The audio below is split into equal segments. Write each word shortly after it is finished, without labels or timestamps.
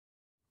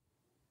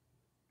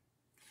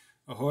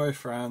Ahoy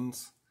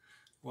friends,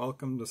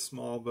 welcome to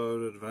Small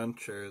Boat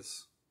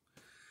Adventures.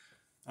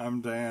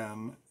 I'm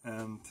Dan,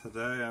 and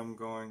today I'm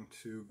going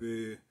to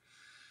be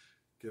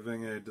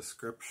giving a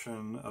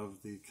description of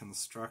the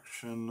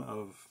construction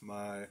of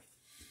my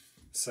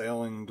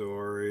sailing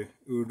dory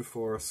Ud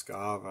for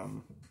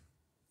Skaven,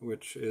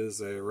 which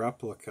is a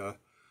replica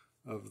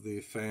of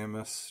the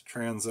famous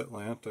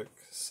transatlantic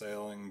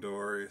sailing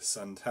dory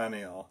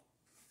Centennial,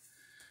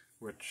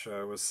 which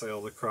was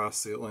sailed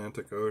across the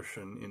Atlantic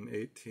Ocean in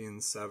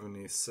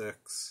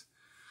 1876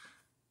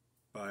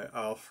 by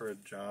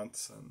Alfred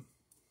Johnson.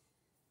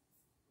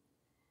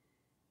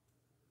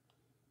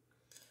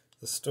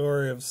 The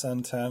story of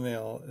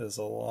Centennial is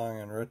a long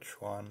and rich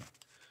one,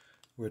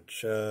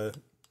 which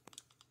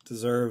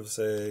deserves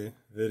a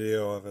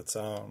video of its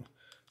own,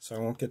 so I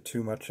won't get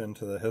too much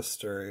into the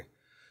history,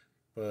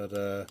 but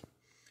a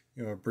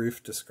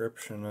brief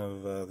description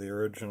of the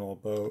original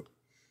boat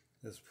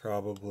is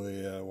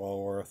probably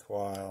well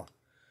worthwhile.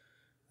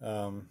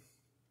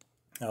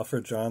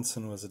 Alfred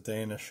Johnson was a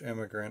Danish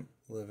immigrant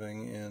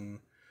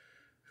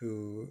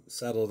who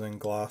settled in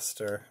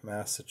Gloucester,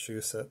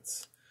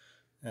 Massachusetts,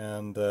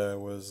 and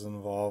was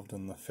involved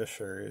in the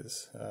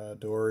fisheries,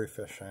 dory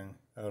fishing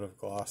out of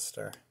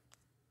Gloucester.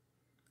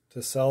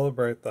 To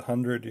celebrate the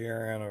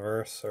 100-year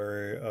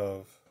anniversary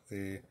of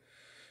the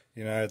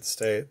United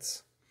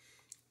States,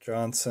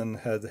 Johnson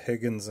had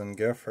Higgins and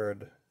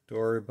Gifford,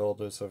 dory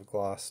builders of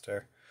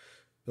Gloucester,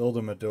 build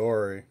him a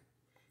dory,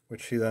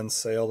 which he then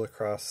sailed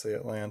across the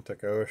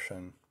Atlantic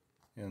Ocean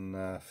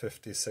in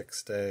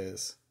 56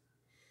 days.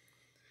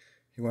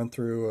 He went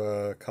through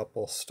a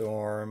couple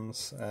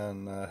storms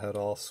and had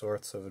all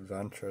sorts of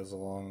adventures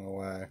along the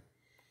way.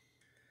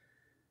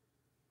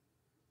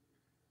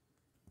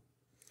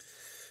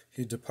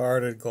 He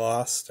departed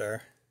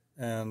Gloucester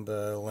and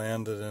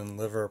landed in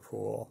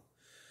Liverpool,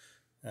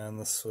 and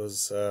this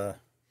was,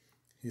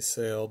 he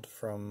sailed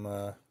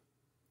from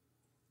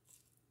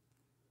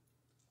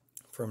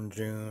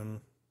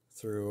June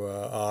through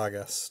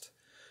August,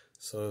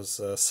 so it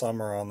was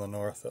summer on the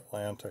North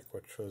Atlantic,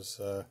 which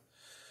was,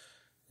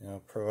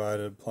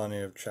 provided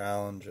plenty of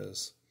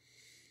challenges.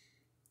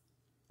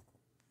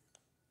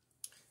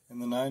 In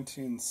the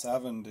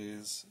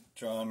 1970s,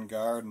 John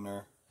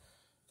Gardner,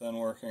 then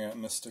working at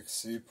Mystic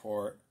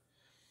Seaport,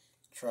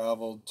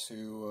 traveled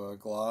to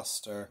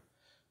Gloucester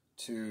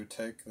to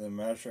take the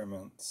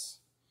measurements,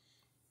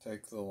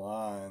 take the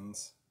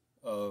lines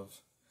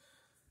of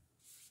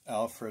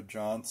Alfred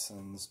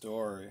Johnson's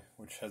dory,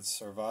 which had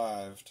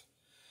survived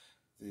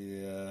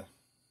the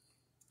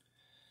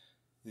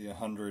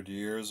 100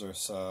 years or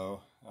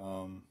so,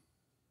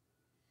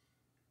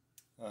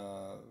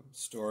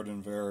 stored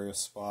in various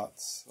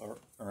spots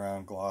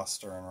around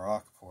Gloucester and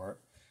Rockport,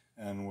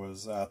 and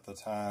was at the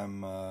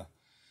time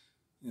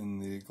in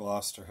the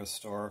Gloucester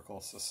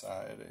Historical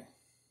Society.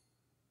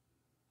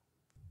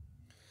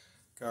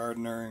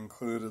 Gardner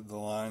included the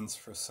lines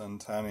for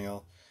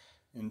Centennial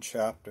in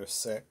Chapter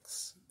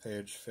 6,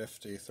 page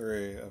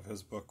 53 of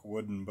his book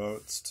Wooden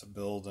Boats to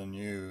Build and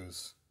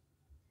Use.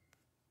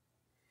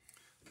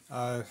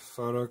 I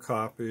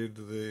photocopied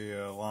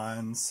the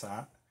line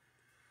set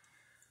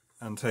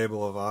and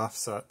table of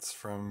offsets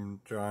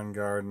from John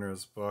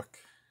Gardner's book,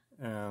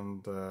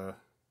 and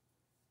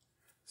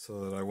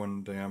so that I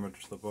wouldn't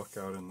damage the book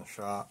out in the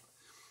shop,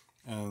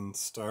 and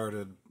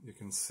started, you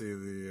can see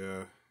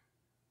the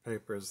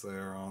papers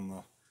there on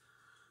the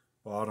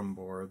bottom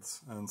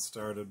boards, and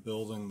started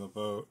building the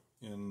boat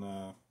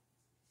in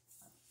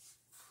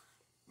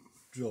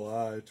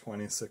July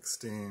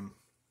 2016.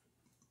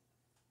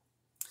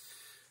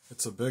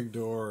 It's a big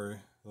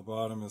dory. The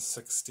bottom is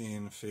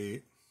 16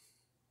 feet,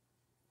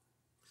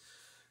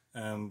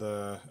 and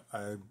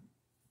I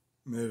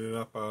made it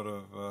up out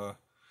of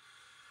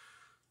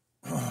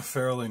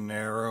fairly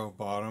narrow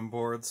bottom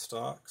board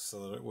stock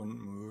so that it wouldn't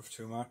move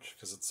too much,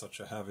 because it's such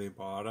a heavy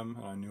bottom,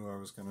 and I knew I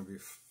was going to be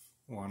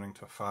wanting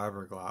to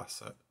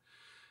fiberglass it.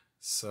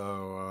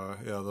 So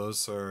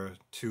those are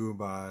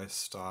 2x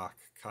stock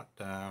cut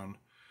down,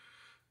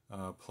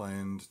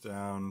 planed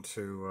down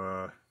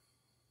to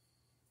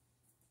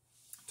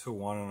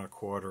 1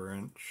 1/4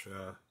 inch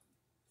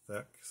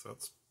thick, so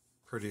it's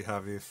pretty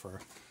heavy for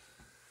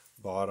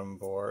bottom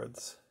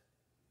boards.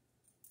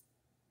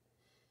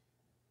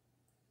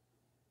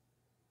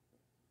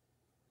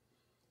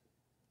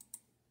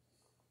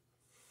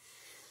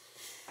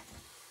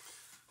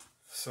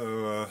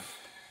 So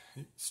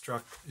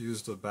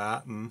used a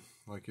batten,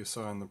 like you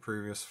saw in the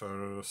previous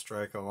photo, to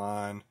strike a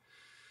line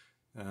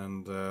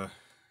and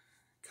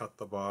cut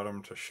the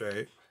bottom to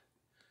shape.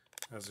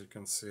 As you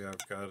can see,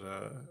 I've got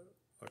a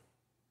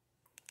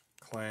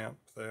clamp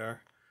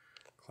there,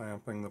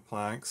 clamping the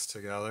planks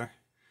together,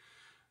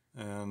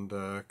 and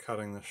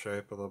cutting the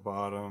shape of the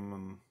bottom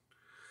and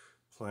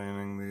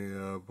planing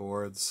the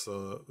boards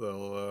so that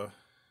they'll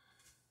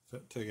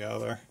fit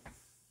together.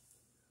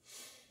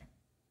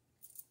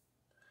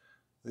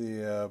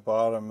 The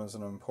bottom is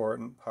an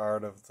important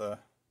part of the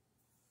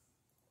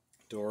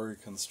dory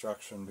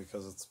construction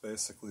because it's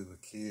basically the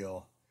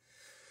keel,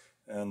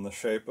 and the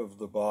shape of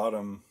the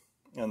bottom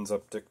ends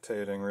up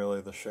dictating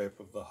really the shape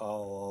of the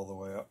hull all the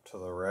way up to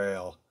the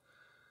rail,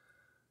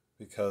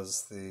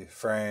 because the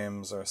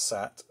frames are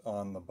set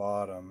on the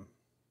bottom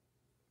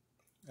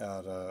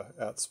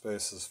at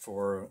spaces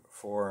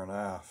fore and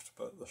aft,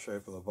 but the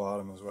shape of the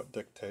bottom is what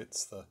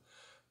dictates the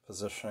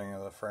positioning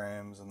of the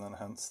frames, and then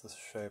hence the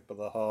shape of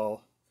the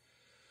hull.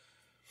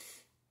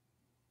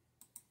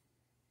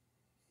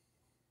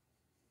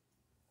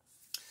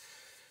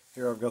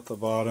 Here I've got the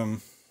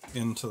bottom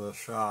into the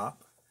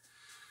shop,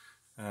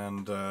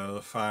 and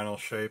the final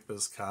shape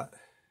is cut,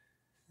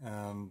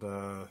 and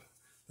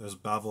there's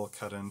bevel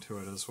cut into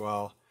it as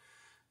well,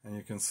 and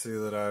you can see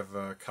that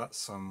I've cut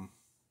some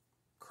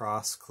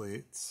cross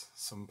cleats,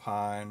 some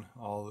pine,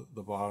 all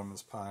the bottom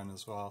is pine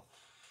as well,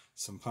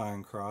 some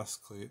pine cross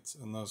cleats,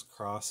 and those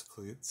cross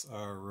cleats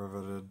are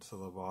riveted to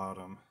the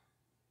bottom.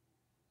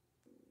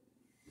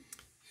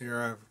 Here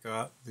I've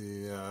got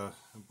the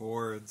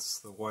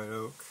boards, the white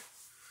oak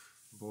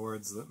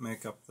boards that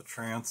make up the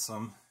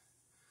transom,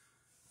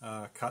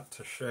 cut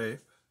to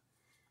shape,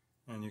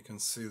 and you can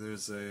see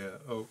there's a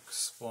oak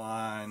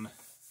spline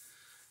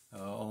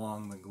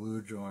along the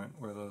glue joint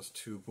where those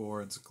two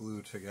boards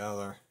glue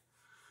together.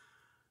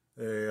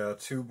 A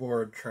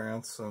two-board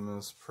transom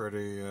is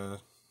pretty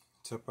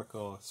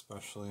typical,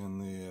 especially in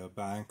the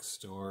bank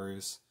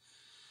stories,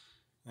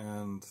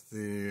 and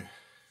the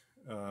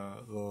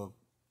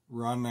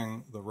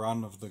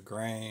run of the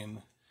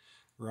grain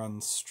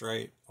runs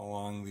straight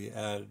along the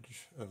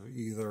edge of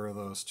either of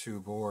those two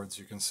boards.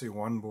 You can see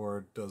one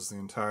board does the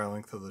entire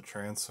length of the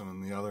transom,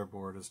 and the other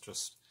board is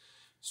just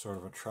sort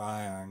of a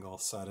triangle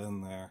set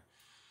in there,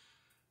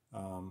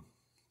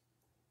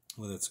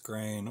 with its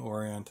grain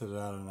oriented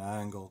at an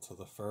angle to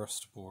the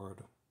first board.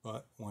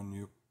 But when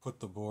you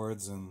put the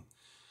boards in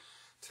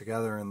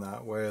together in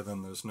that way,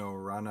 then there's no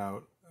run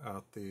out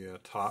at the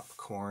top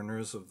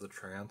corners of the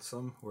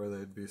transom where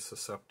they'd be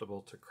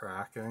susceptible to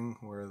cracking,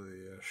 where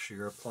the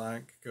shear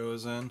plank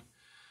goes in.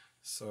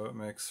 So it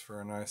makes for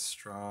a nice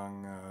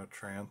strong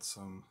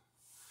transom.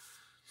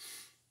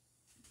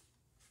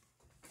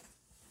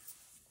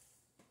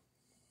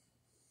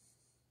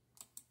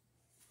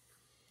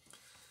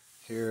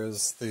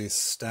 Here's the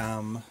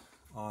stem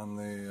on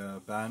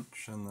the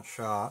bench in the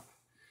shop,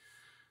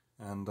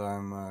 and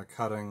I'm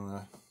cutting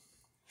the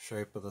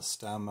shape of the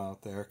stem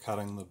out there,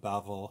 cutting the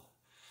bevel,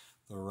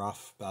 the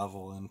rough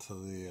bevel into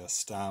the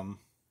stem.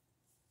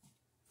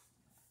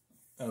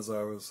 As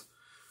I was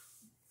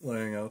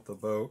laying out the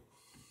boat,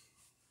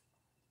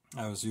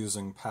 I was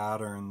using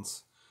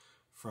patterns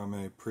from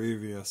a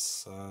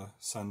previous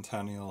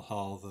Centennial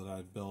hull that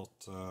I'd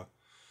built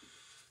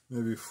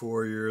maybe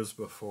 4 years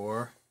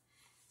before.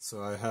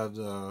 So I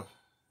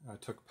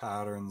took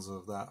patterns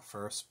of that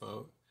first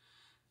boat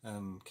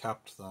and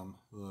kept them.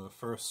 The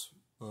first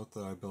boat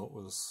that I built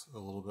was a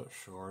little bit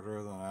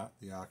shorter than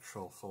the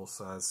actual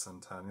full-size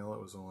Centennial.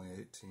 It was only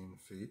 18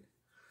 feet,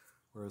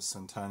 whereas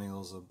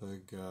Centennial's a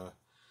big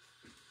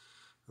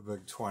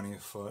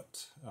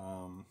 20-foot,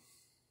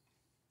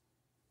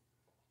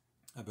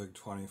 a big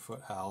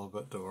 20-foot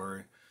halibut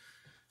dory.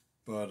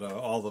 But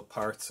all the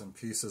parts and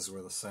pieces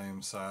were the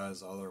same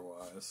size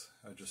otherwise.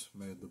 I just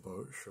made the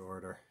boat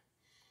shorter.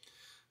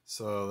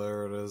 So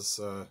there it is.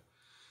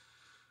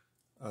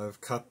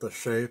 I've cut the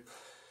shape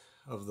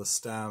of the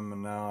stem,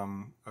 and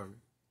now I've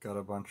got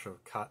a bunch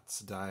of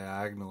cuts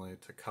diagonally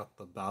to cut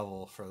the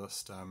bevel for the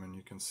stem, and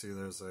you can see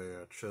there's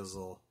a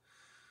chisel,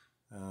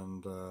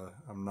 and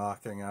I'm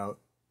knocking out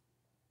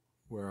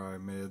where I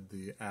made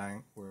the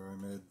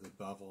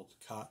beveled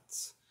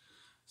cuts.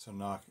 So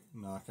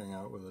knocking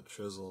out with a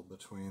chisel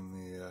between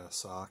the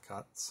saw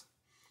cuts,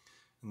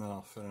 and then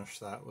I'll finish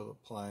that with a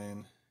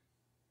plane.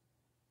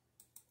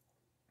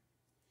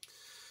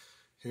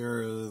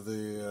 Here are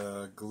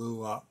the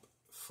glue up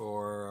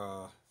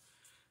for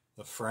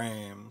the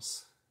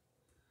frames.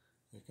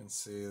 You can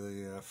see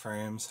the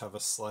frames have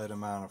a slight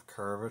amount of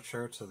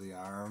curvature to the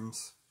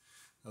arms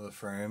of the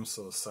frame,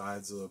 so the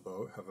sides of the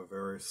boat have a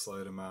very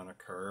slight amount of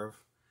curve,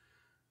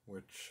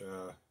 which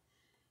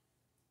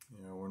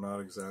you know, we're not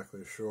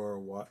exactly sure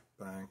what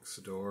Banks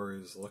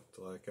dories looked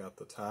like at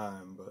the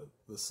time, but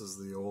this is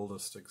the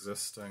oldest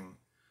existing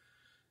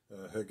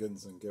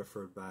Higgins and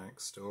Gifford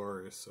Banks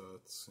dory, so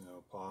it's, you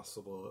know,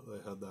 possible that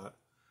they had that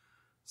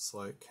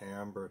slight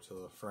camber to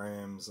the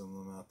frames in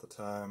them at the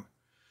time.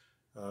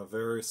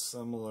 Very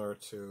similar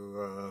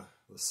to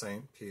the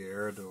St.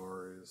 Pierre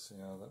dories,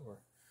 you know, that were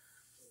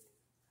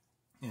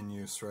in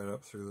use right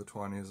up through the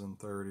 20s and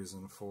 30s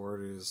and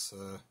 40s.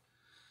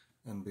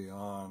 And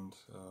beyond,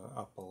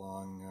 up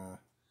along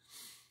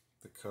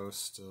the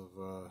coast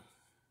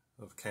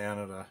of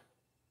Canada.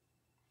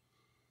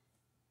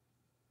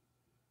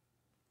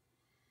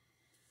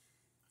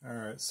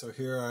 Alright, so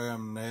here I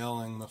am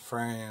nailing the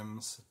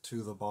frames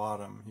to the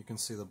bottom. You can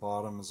see the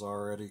bottom is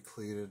already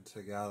cleated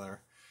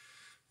together,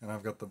 and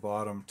I've got the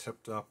bottom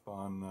tipped up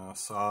on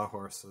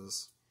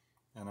sawhorses,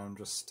 and I'm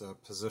just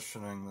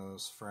positioning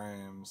those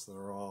frames that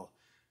are all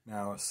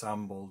now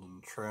assembled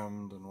and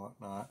trimmed and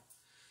whatnot,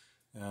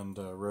 and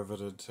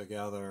riveted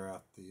together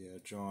at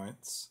the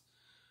joints.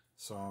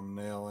 So I'm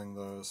nailing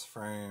those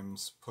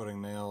frames,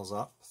 putting nails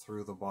up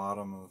through the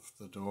bottom of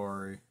the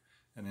dory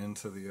and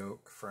into the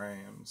oak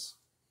frames.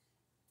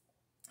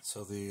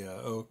 So the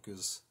oak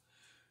is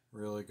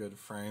really good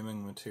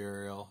framing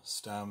material,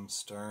 stem,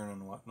 stern,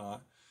 and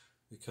whatnot,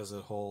 because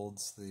it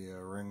holds the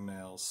ring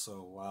nails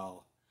so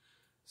well.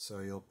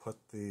 So you'll put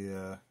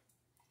the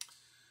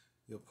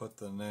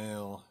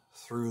nail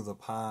through the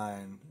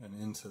pine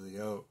and into the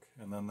oak,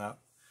 and then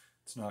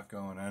it's not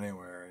going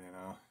anywhere, you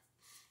know.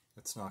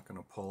 It's not going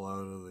to pull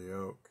out of the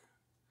oak.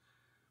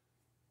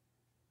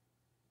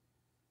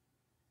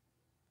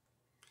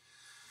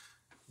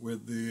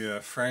 With the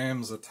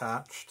frames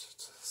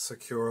attached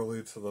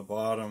securely to the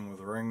bottom with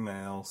ring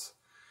nails,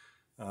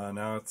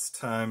 now it's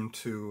time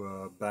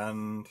to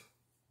bend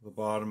the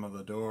bottom of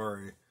the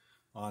dory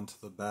onto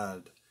the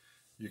bed.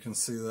 You can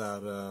see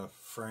that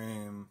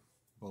frame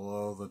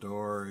below the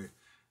dory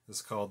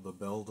is called the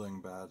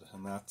building bed,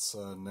 and that's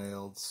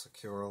nailed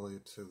securely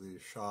to the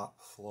shop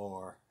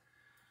floor.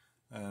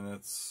 And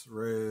it's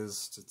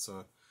raised, it's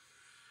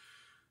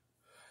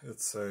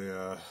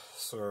a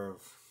sort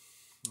of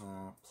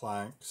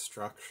plank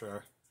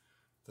structure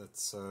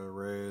that's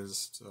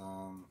raised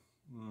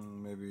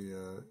maybe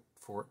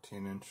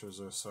 14 inches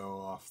or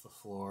so off the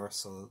floor,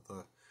 so that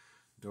the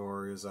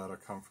dory is at a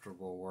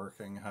comfortable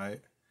working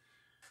height.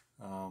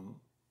 And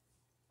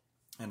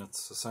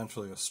it's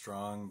essentially a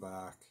strong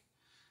back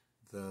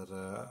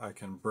that I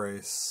can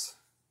brace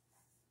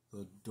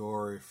the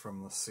dory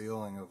from the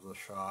ceiling of the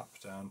shop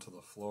down to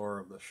the floor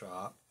of the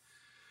shop,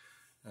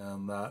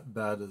 and that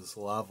bed is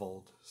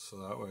leveled, so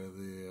that way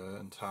the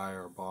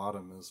entire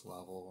bottom is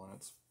level when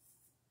it's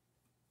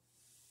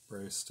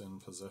braced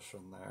in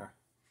position there.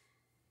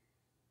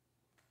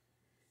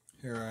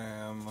 Here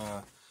I am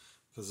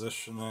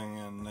positioning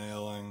and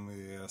nailing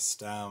the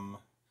stem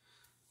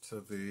to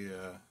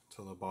the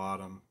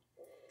bottom.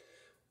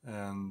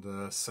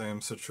 And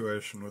same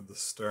situation with the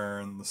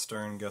stern. The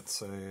stern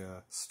gets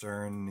a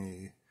stern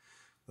knee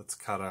that's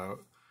cut out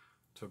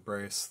to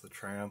brace the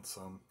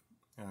transom,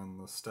 and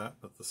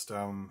but the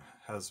stem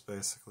has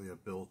basically a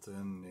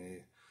built-in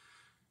knee.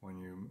 When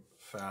you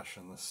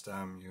fashion the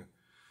stem, you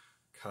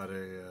cut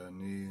a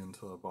knee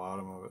into the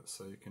bottom of it,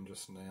 so you can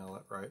just nail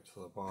it right to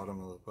the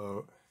bottom of the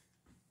boat.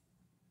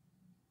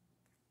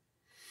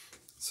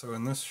 So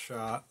in this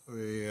shot,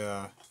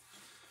 the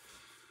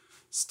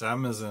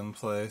stem is in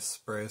place,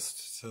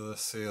 braced to the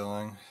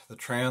ceiling. The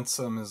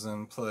transom is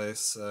in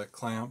place,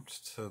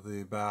 clamped to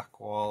the back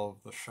wall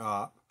of the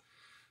shop.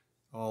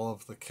 All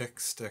of the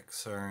kick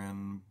sticks are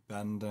in,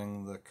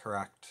 bending the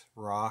correct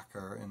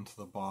rocker into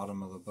the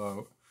bottom of the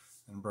boat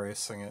and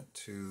bracing it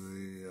to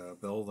the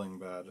building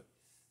bed.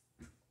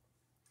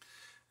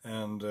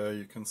 And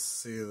you can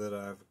see that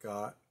I've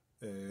got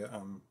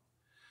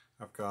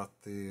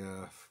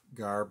the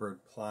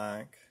garboard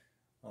plank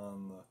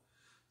on the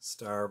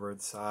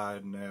starboard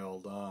side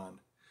nailed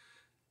on.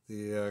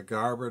 The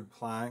garboard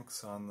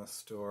planks on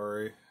this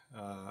dory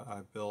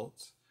I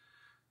built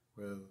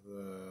with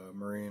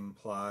marine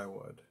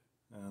plywood,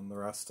 and the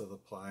rest of the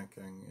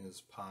planking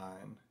is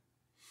pine.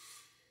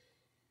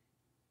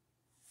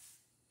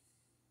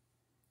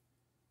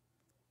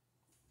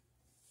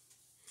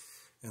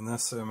 In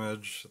this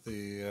image,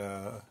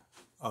 the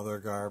other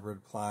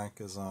garboard plank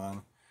is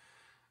on,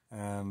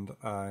 and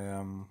I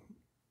am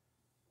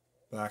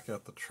back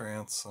at the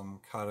transom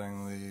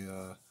cutting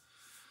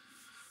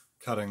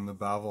the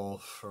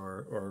bevel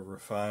or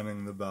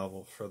refining the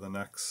bevel for the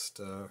next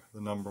the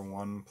number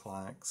 1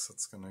 planks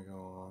that's going to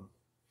go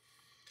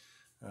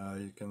on.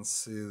 You can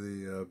see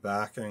the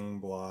backing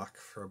block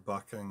for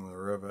bucking the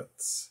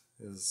rivets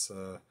is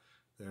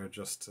there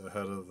just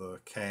ahead of the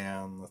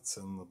can that's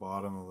in the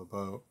bottom of the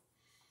boat.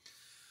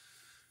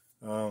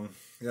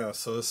 Yeah,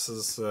 so this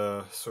is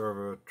sort of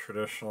a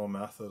traditional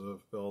method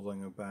of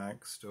building a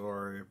bank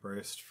dory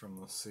braced from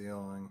the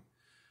ceiling,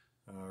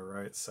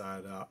 right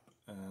side up,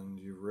 and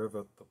you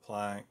rivet the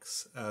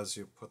planks as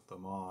you put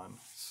them on.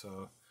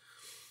 So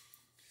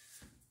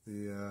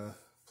the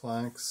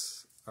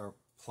planks are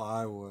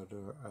plywood,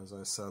 or as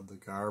I said, the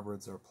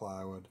garboards are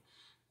plywood,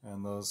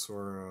 and those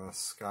were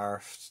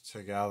scarfed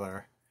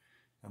together,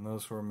 and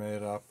those were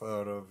made up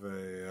out of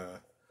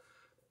a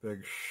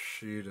big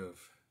sheet of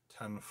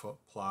 10-foot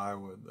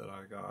plywood that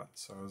I got,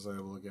 so I was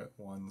able to get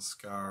one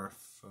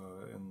scarf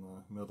in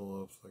the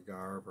middle of the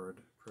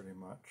garboard, pretty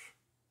much.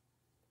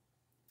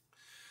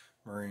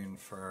 Marine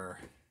fur.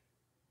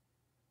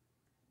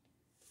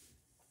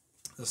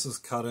 This is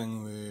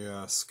cutting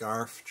the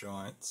scarf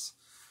joints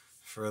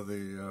for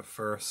the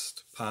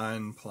first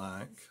pine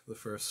plank, the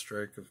first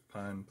strake of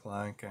pine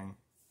planking.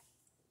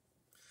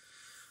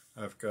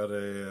 I've got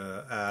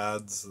a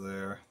adze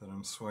there that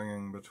I'm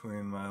swinging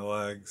between my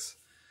legs,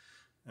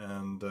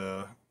 and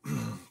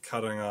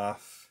cutting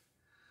off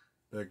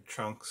big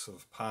chunks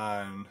of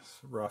pine,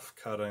 rough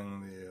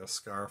cutting the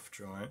scarf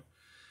joint,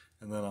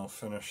 and then I'll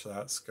finish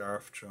that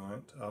scarf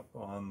joint up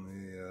on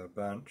the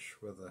bench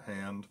with a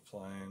hand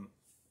plane.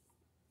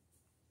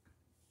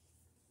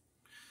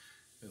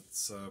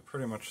 It's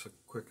pretty much the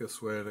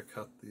quickest way to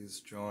cut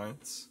these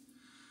joints.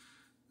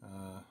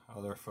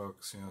 Other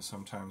folks,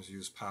 sometimes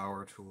use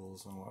power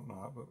tools and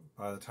whatnot, but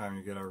by the time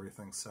you get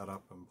everything set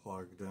up and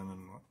plugged in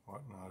and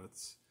whatnot,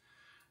 it's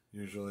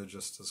usually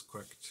just as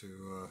quick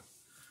to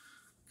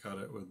cut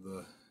it with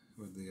the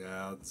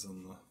adze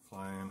and the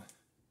plane.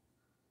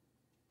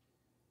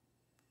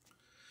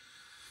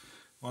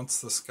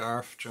 Once the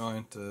scarf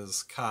joint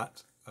is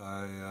cut,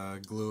 I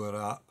glue it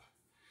up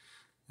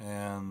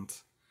and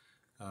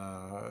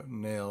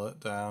nail it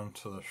down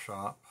to the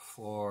shop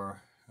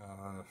floor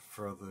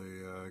for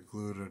the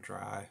glue to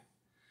dry.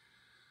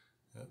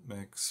 It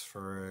makes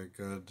for a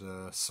good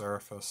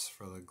surface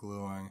for the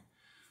gluing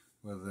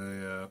with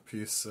a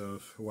piece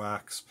of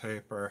wax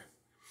paper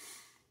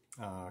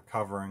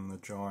covering the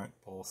joint,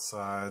 both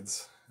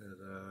sides.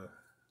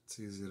 It's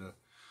easy to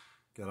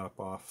get up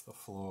off the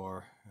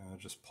floor.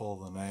 Just pull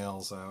the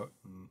nails out,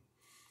 and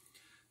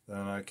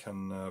then I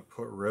can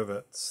put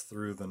rivets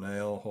through the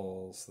nail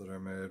holes that are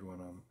made when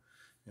I'm,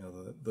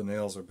 the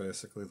nails are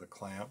basically the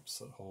clamps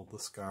that hold the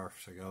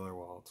scarf together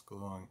while it's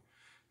gluing,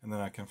 and then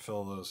I can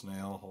fill those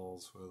nail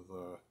holes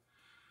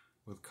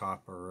with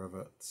copper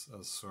rivets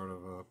as sort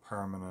of a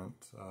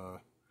permanent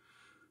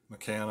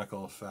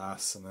mechanical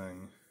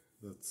fastening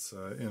that's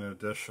in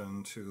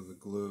addition to the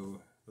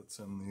glue that's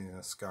in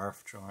the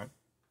scarf joint.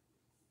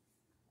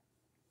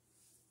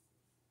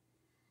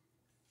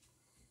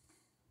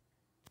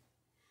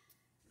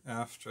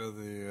 After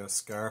the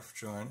scarf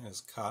joint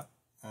is cut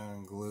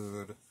and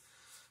glued,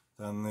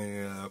 then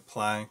the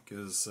plank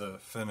is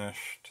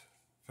finished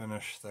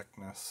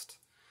thickness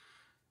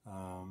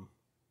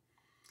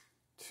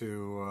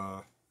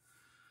to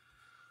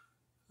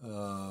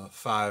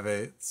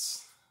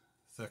 5/8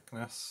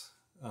 thickness,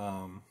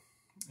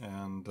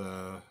 and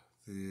the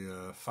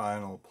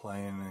final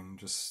planing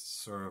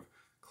just sort of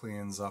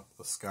cleans up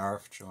the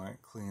scarf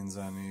joint, cleans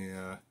any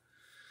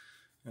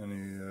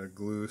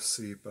glue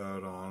seep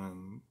out on,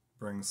 and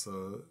brings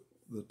the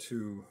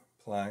two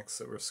planks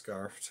that were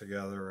scarfed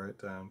together right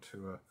down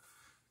to a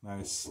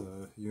nice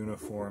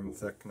uniform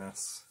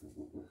thickness.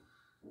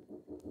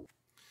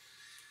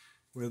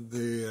 With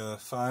the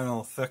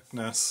final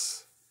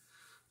thickness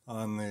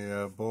on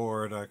the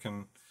board, I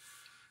can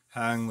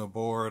hang the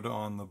board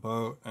on the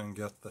boat and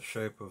get the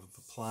shape of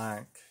the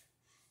plank.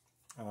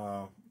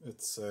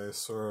 It's a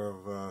sort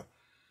of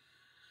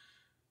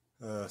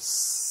a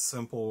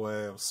simple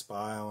way of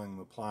spiling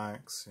the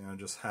planks,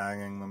 just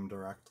hanging them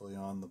directly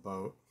on the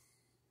boat.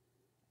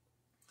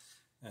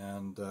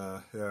 And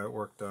yeah, it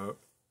worked out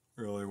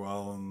really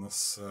well in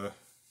this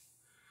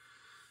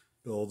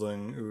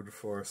building Ud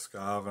for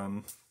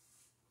Skaven.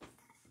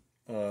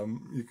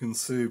 You can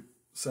see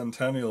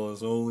Centennial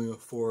is only a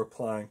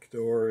 4-plank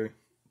dory.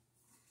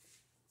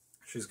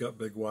 She's got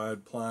big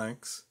wide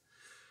planks.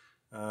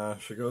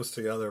 She goes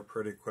together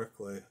pretty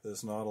quickly.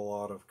 There's not a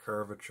lot of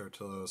curvature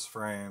to those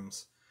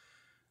frames.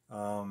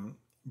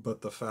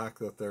 But the fact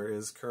that there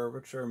is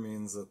curvature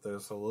means that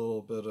there's a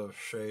little bit of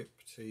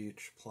shape to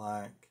each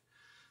plank.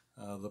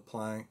 The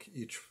plank,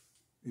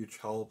 each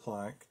hull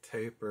plank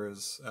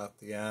tapers at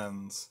the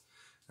ends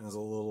and is a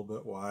little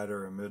bit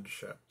wider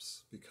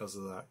amidships because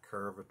of that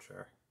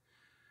curvature.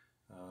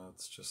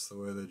 It's just the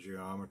way the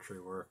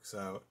geometry works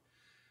out.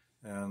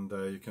 And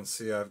you can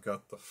see I've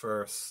got the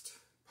first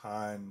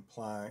pine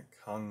plank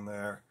hung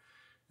there,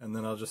 and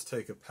then I'll just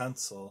take a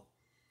pencil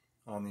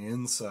on the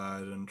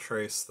inside and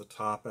trace the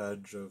top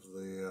edge of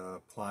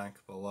the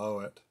plank below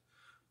it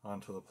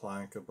onto the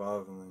plank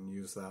above, and then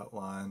use that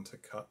line to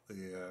cut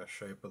the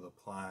shape of the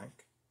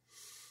plank.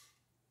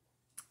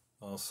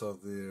 Also,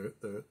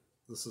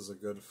 this is a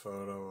good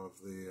photo of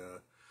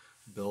the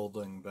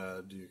building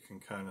bed. You can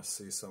kind of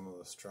see some of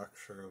the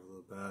structure of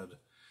the bed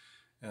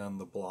and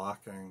the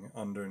blocking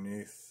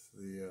underneath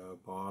the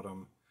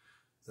bottom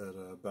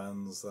that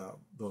bends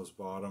those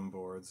bottom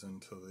boards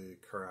into the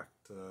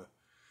correct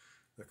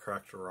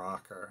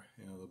rocker.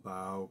 The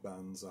bow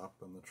bends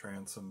up and the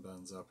transom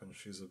bends up, and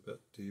she's a bit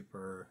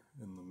deeper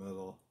in the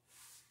middle.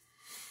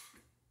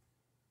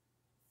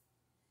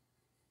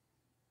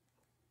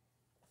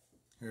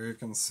 Here you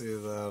can see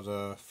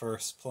that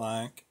first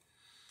plank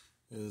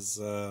is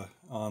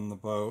on the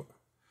boat,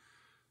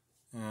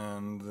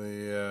 and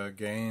the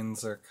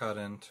gains are cut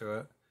into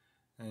it,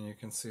 and you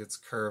can see it's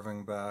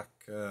curving back,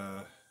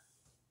 and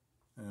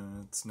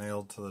it's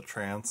nailed to the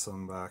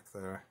transom back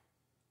there.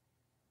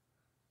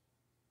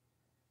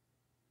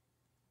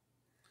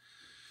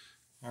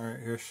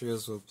 Alright, here she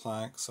is with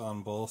planks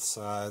on both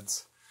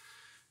sides.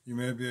 You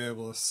may be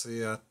able to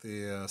see at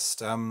the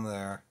stem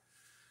there,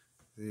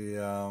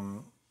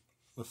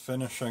 the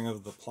finishing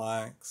of the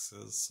planks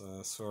is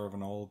sort of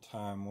an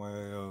old-time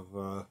way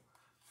of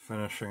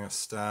finishing a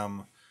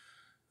stem.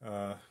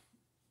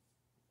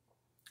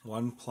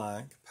 One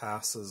plank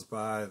passes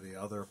by the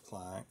other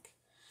plank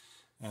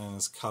and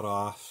is cut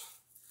off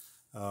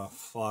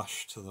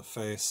flush to the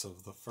face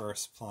of the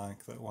first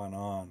plank that went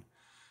on.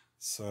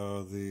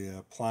 So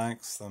the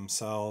planks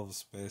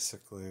themselves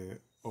basically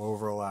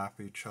overlap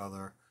each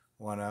other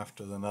one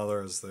after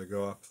another as they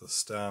go up the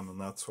stem, and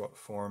that's what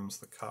forms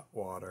the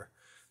cutwater.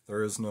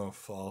 There is no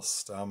false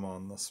stem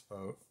on this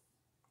boat.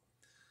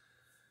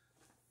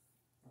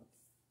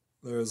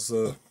 there's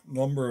a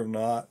number of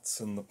knots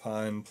in the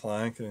pine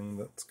planking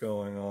that's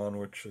going on,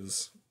 which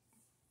is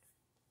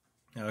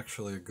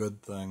actually a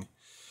good thing.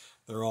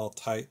 They're all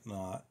tight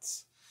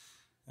knots,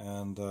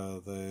 and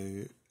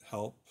they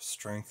help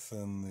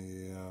strengthen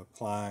the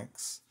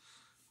planks,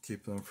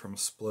 keep them from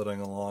splitting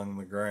along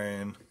the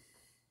grain.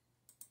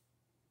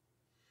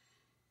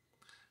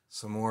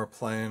 Some more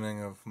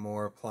planing of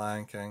more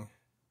planking.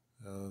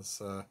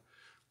 There's,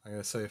 like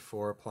I say,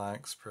 4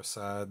 planks per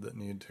side that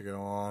need to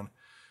go on.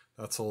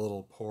 That's a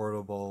little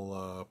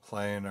portable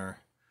planer,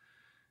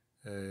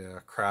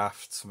 a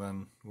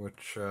craftsman,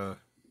 which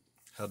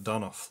had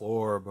done a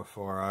floor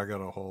before I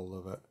got a hold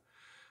of it.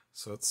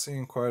 So it's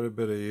seen quite a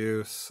bit of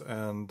use,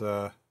 and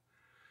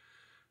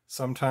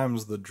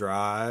sometimes the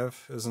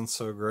drive isn't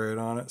so great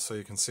on it, so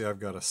you can see I've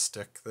got a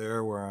stick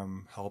there where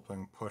I'm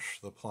helping push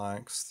the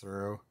planks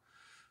through.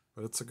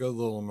 But it's a good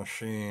little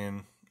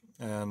machine,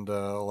 and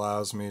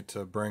allows me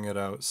to bring it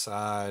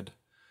outside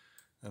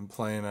and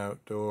plane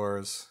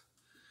outdoors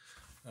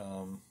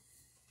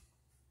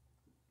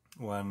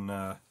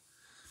when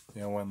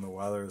when the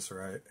weather's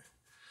right.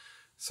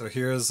 So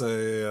here's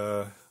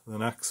the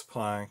next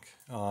plank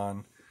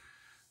on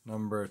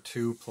number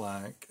 2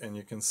 plank, and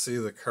you can see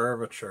the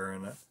curvature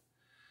in it.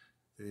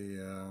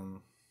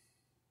 You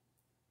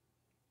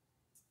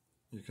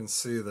can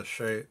see the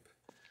shape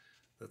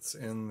that's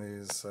in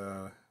these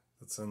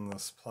that's in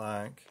this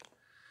plank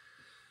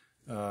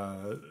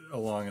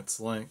along its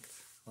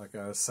length. Like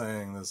I was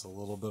saying, there's a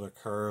little bit of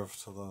curve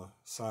to the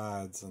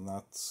sides, and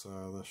that's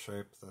the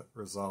shape that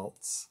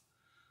results.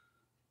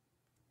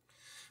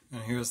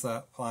 And here's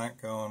that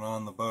plank going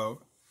on the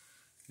boat.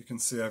 You can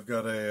see I've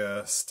got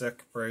a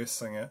stick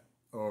bracing it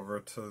over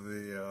to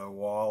the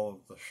wall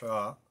of the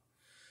shop,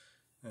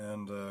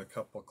 and a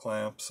couple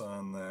clamps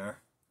on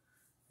there,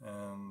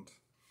 and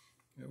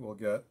it will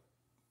get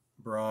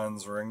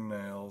bronze ring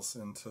nails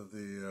into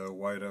the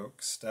white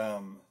oak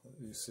stem that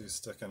you see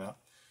sticking up.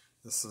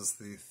 This is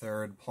the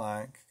 3rd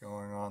plank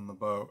going on the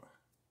boat.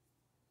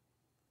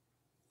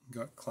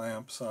 Got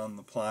clamps on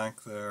the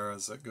plank there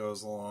as it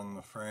goes along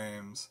the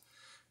frames,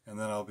 and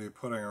then I'll be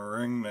putting a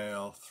ring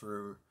nail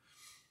through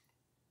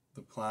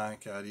the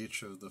plank at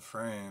each of the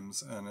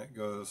frames, and it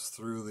goes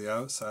through the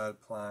outside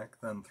plank,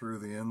 then through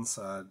the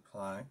inside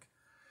plank,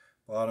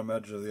 bottom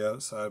edge of the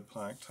outside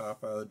plank,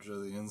 top edge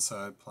of the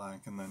inside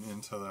plank, and then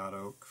into that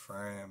oak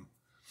frame.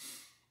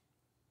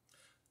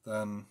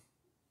 Then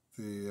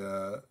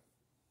the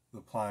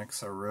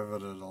planks are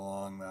riveted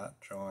along that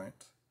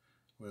joint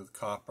with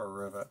copper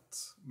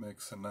rivets.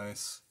 Makes a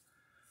nice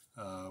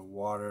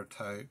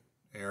watertight,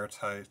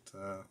 airtight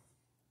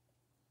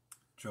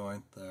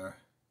joint there.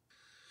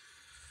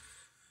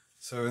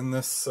 So in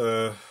this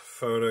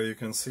photo you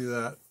can see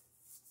that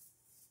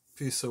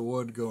piece of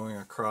wood going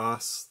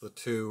across the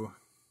two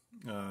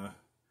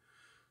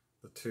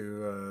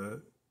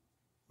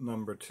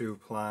number 2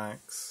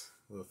 planks,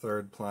 the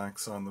 3rd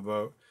planks on the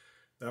boat.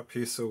 That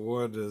piece of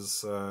wood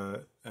is,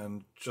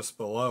 and just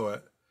below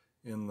it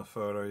in the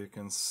photo you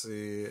can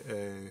see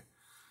a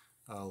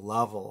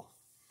level.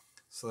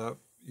 So that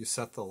you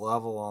set the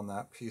level on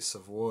that piece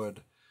of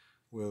wood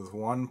with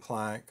 1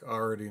 plank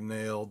already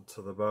nailed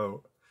to the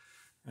boat,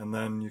 and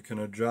then you can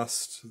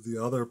adjust the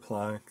other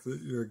plank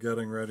that you're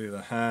getting ready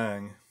to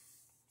hang,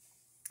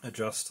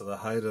 adjust to the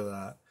height of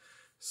that,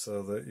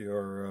 so that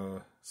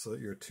your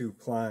 2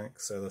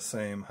 planks are the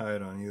same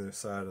height on either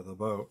side of the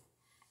boat.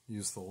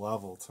 Use the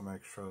level to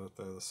make sure that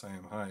they're the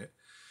same height.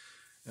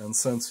 And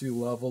since you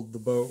leveled the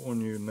boat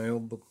when you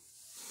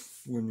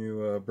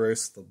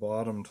braced the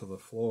bottom to the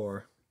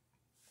floor,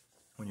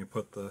 when you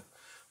put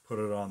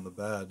it on the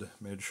bed,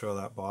 made sure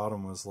that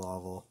bottom was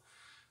level,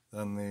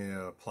 then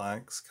the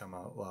planks come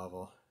out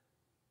level.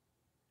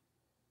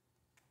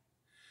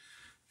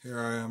 Here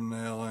I am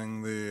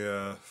nailing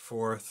the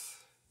 4th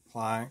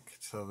plank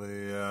to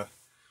the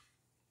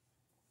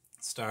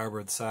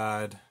starboard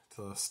side,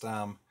 to the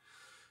stem.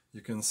 You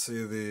can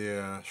see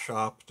the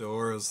shop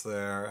doors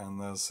there,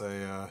 and there's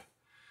a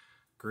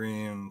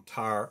green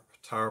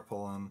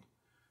tarpaulin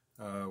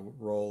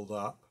rolled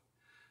up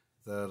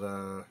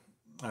that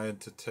I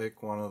had to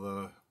take one of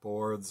the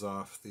boards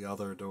off the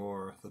other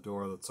door, the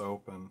door that's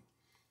open,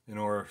 in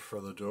order for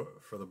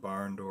the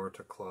barn door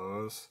to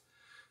close.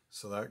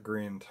 So that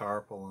green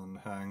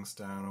tarpaulin hangs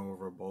down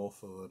over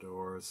both of the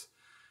doors,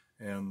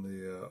 and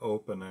the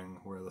opening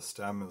where the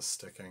stem is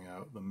sticking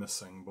out, the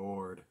missing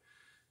board,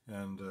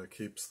 and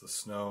keeps the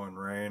snow and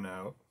rain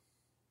out.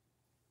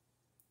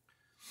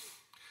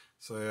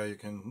 So yeah, you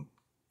can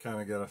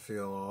kind of get a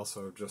feel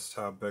also just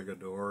how big a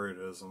door it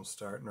is. I'm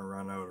starting to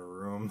run out of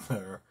room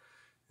there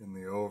in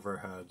the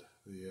overhead.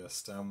 The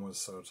stem was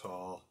so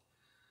tall.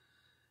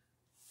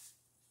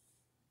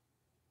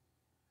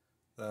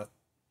 That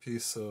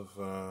piece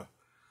of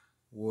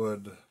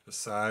wood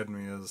beside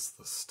me is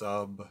the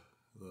stump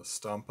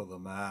of the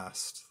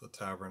mast, the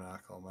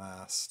tabernacle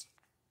mast.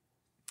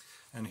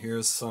 And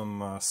here's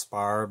some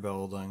spar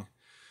building.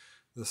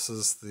 This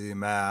is the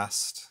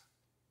mast.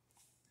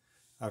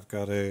 I've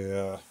got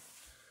a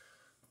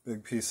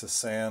big piece of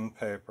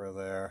sandpaper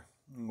there,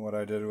 what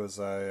I did was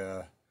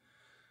the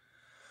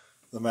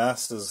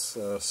mast is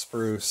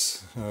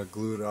spruce,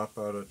 glued up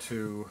out of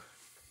two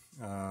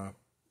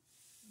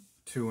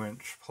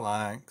 2-inch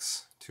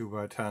planks,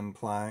 2x10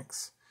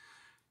 planks.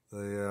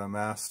 The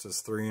mast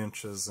is 3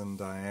 inches in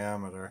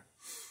diameter,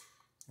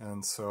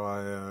 and so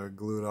I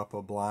glued up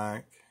a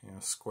blank,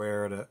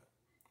 squared it,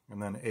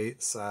 and then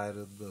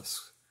 8-sided the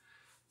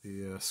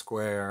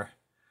square,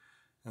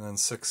 and then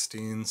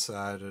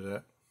 16-sided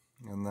it,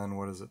 and then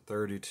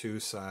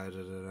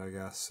 32-sided it, I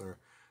guess, or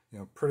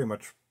pretty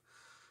much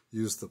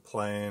used the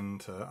plane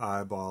to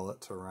eyeball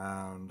it to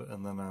round,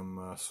 and then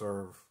I'm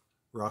sort of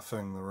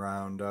roughing the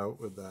round out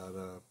with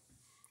that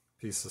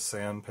piece of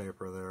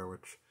sandpaper there,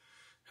 which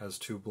has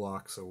 2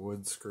 blocks of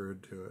wood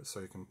screwed to it,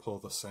 so you can pull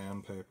the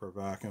sandpaper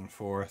back and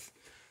forth,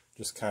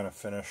 just kind of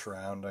finish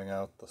rounding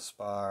out the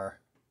spar.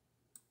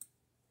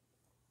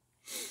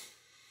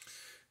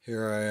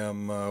 Here I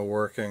am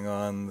working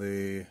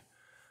on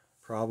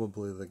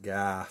probably the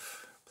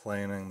gaff,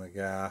 planing the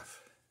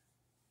gaff.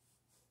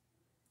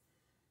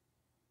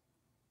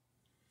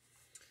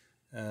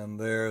 And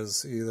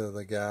there's either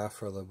the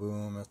gaff or the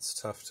boom, it's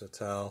tough to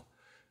tell.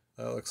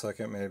 That looks like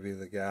it may be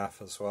the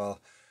gaff as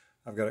well.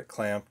 I've got it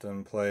clamped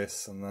in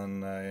place and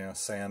then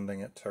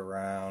sanding it to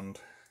round.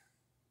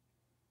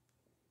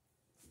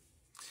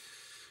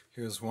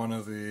 Here's one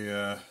of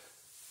an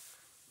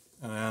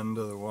end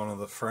of one of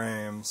the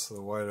frames,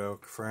 the white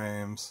oak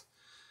frames,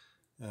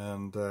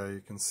 and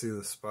you can see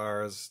the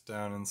spars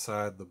down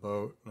inside the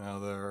boat.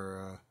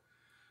 Now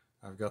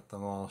I've got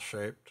them all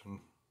shaped,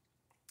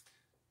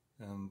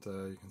 and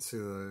you can see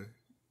the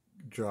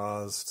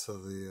jaws to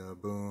the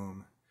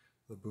boom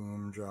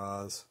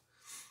jaws.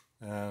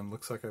 And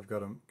looks like I've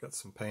got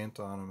some paint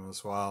on them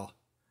as well.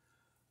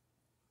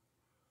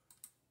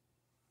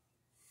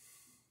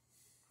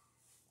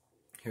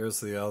 Here's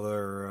the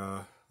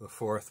other, the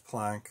 4th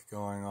plank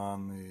going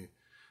on the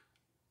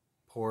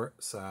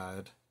port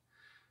side,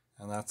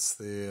 and that's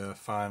the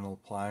final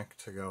plank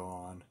to go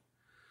on.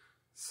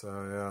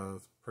 So yeah,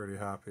 pretty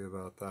happy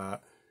about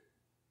that.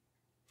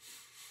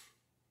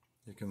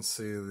 You can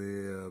see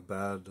the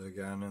bed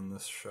again in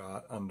this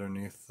shot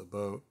underneath the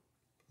boat.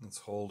 It's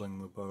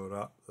holding the boat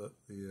up that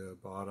the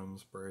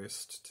bottom's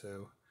braced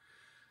to,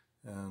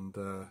 and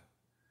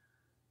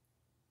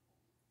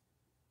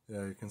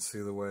yeah, you can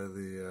see the way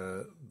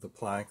the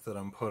plank that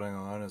I'm putting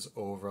on is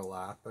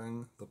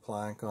overlapping the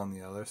plank on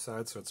the other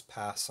side, so it's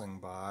passing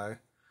by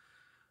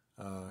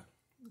the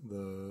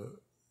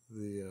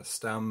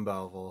stem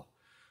bevel.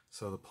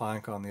 So the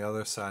plank on the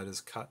other side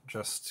is cut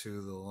just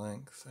to the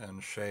length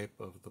and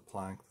shape of the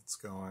plank that's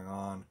going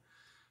on.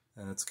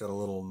 And it's got a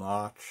little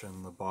notch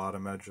in the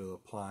bottom edge of the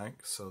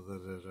plank so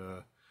that it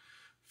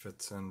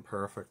fits in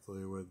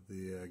perfectly with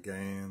the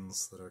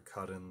gains that are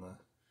cut in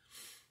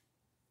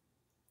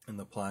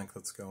the plank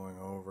that's going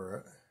over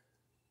it.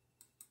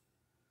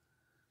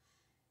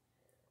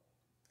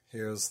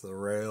 Here's the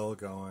rail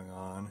going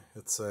on.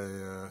 It's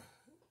I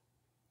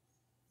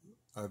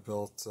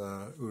built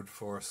Oud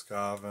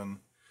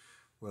Forskaven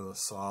with a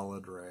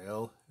solid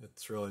rail.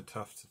 It's really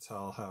tough to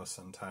tell how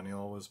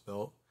Centennial was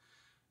built.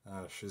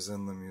 She's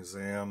in the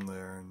museum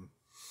there, and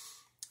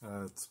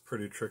it's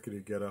pretty tricky to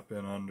get up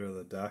in under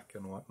the deck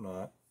and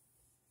whatnot.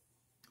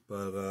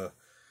 But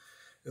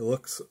it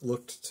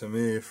looked to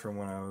me from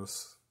when I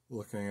was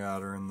looking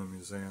at her in the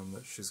museum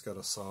that she's got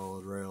a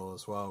solid rail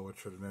as well,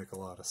 which would make a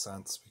lot of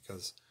sense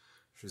because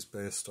she's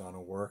based on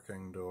a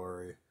working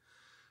dory.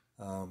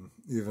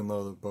 Even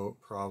though the boat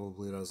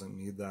probably doesn't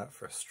need that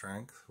for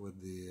strength with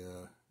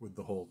the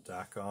whole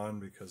deck on,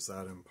 because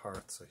that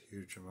imparts a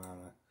huge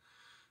amount of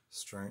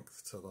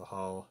strength to the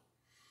hull.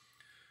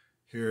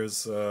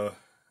 Here's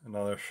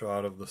another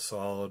shot of the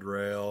solid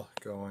rail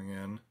going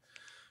in.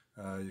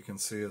 You can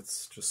see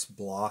it's just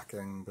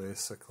blocking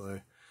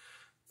basically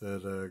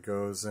that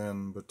goes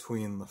in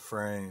between the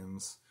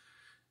frames,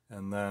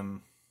 and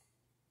then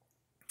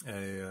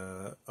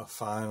a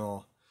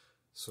final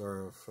sort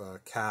of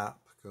cap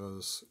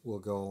will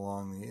go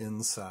along the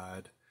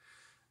inside.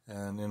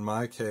 And in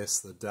my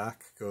case, the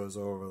deck goes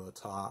over the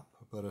top,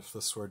 but if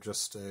this were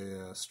just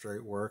a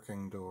straight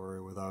working dory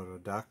without a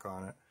deck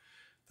on it,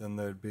 then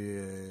there'd be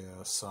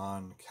a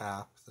sawn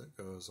cap that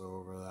goes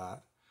over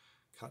that,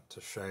 cut to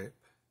shape,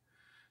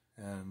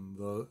 and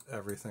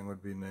everything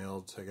would be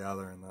nailed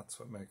together, and that's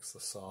what makes the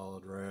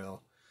solid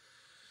rail.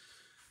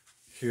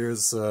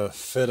 Here's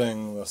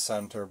fitting the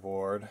center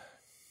board,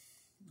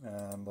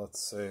 and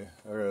let's see,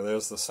 okay,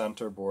 there's the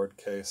center board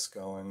case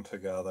going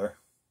together.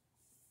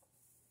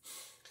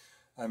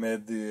 I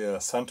made the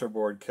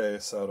centerboard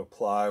case out of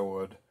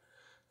plywood,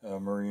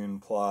 marine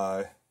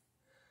ply,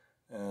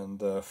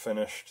 and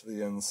finished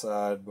the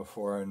inside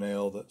before I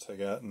nailed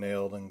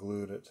and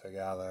glued it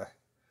together.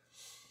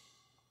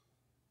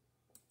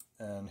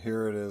 And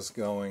here it is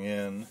going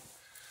in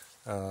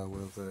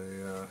with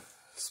a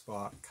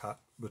spot cut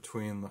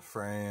between the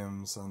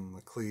frames and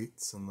the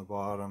cleats in the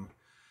bottom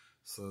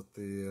so that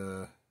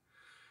the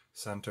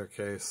center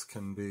case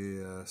can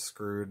be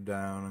screwed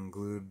down and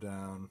glued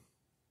down.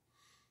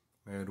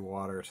 made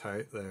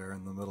watertight there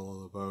in the middle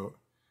of the boat.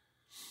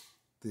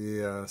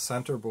 The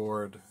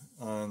centerboard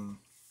on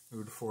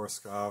Oud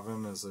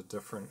Forsgaven is a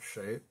different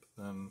shape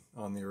than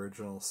on the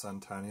original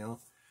Centennial.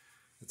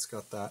 It's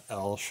got that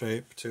L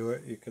shape to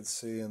it you could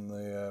see in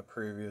the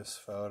previous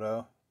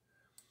photo,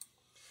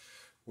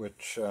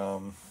 which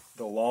the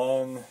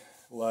long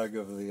leg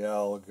of the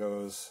L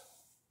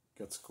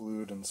gets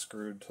glued and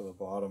screwed to the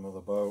bottom of the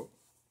boat.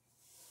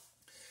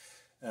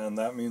 And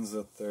that means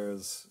that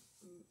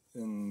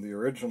in the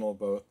original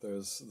boat,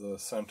 there's the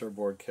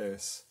centerboard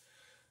case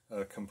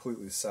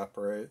completely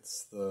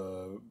separates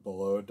the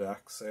below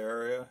decks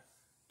area,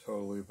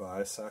 totally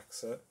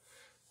bisects it.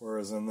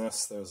 Whereas in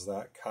this, there's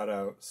that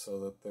cutout so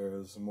that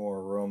there's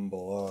more room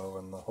below,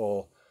 and the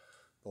whole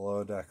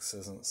below decks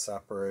isn't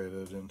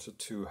separated into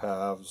two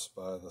halves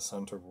by the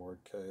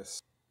centerboard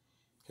case.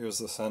 Here's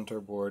the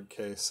centerboard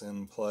case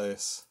in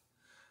place,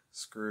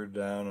 screwed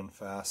down and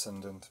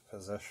fastened into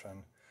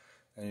position.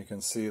 And you can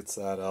see it's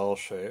that L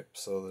shape,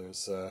 so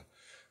there's a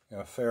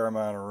fair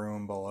amount of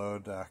room below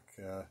deck.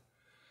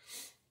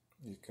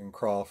 You can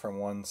crawl from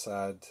one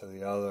side to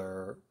the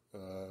other,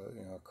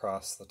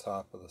 across the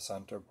top of the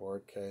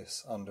centerboard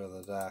case under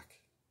the deck.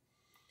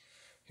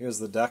 Here's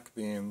the deck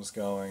beams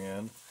going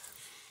in.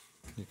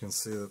 You can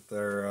see that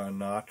they're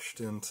notched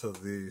into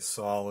the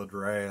solid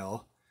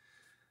rail,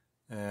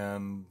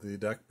 and the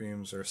deck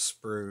beams are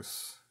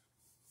spruce,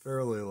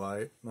 fairly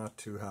light, not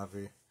too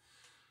heavy.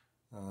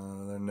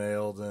 They're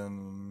nailed in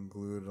and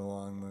glued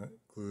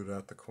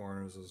at the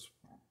corners as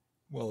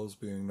well as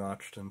being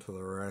notched into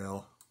the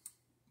rail.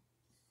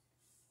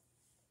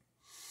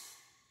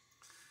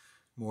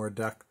 More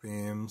deck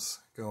beams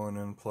going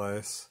in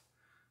place.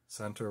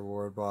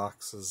 Centerboard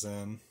box is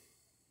in.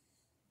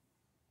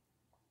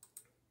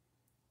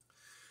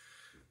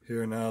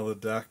 Here now the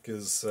deck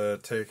is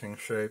taking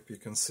shape. You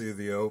can see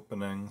the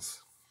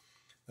openings.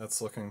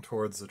 That's looking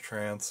towards the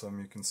transom.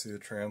 You can see the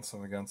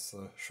transom against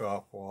the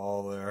shop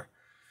wall there.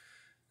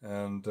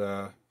 And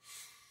the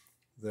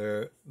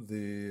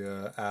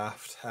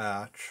aft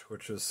hatch,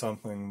 which is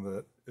something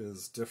that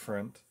is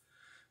different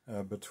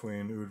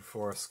between Oud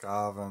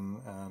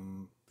Forsgaven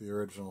and the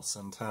original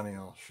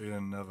Centennial. She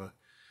didn't have a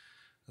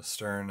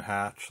stern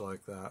hatch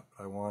like that.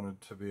 I wanted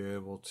to be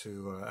able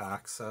to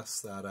access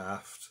that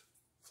aft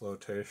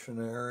flotation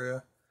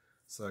area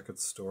so I could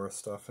store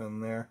stuff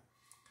in there.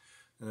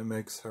 And it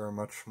makes her a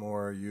much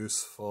more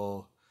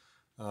useful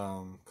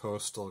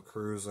coastal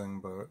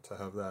cruising boat to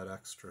have that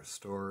extra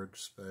storage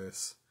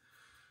space,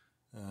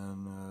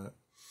 and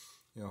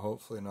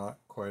hopefully not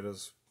quite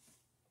as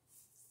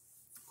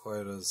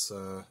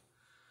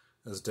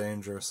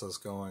dangerous as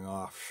going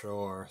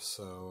offshore.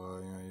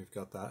 So you've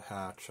got that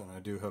hatch, and I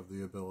do have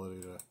the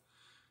ability to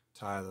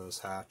tie those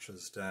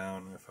hatches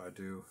down if I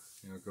do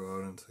go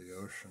out into the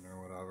ocean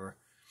or whatever.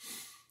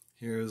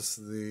 Here's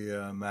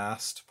the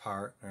mast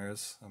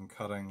partners. I'm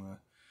cutting the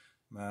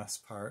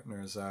mast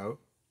partners out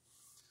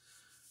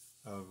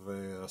of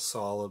a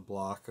solid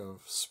block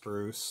of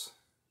spruce.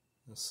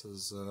 This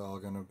is all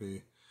going to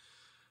be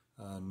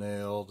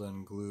nailed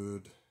and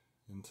glued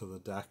into the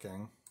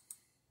decking.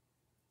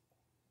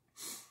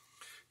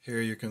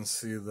 Here you can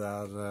see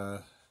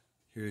that.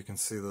 Here you can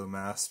see the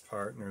mast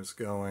partners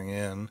going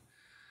in,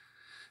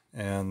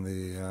 and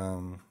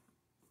the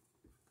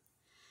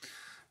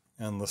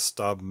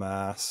stub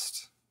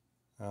mast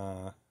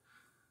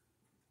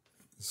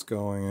is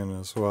going in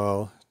as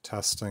well.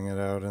 Testing it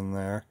out in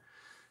there.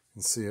 You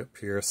can see it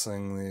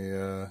piercing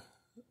the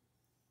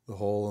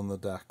hole in the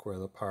deck where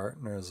the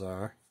partners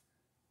are.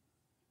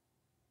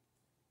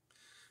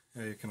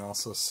 Yeah, you can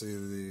also see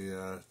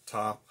the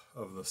top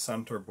of the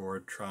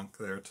centerboard trunk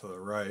there to the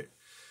right.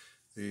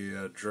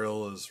 The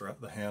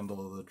the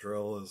handle of the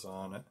drill is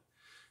on it,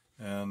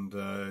 and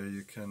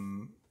you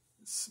can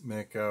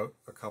make out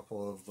a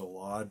couple of the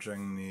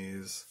lodging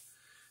knees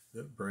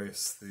that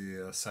brace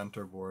the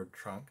centerboard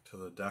trunk to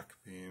the deck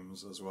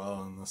beams as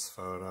well in this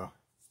photo.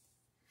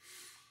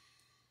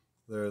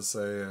 There's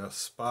a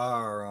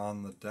spar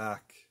on the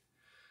deck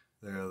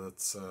there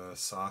that's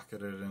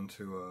socketed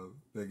into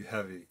a big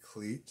heavy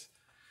cleat,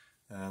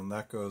 and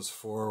that goes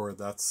forward.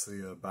 That's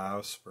the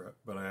bowsprit,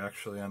 but I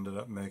actually ended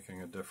up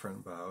making a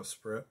different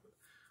bowsprit.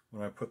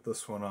 When I put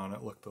this one on,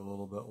 it looked a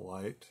little bit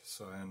light,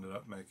 so I ended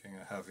up making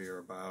a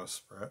heavier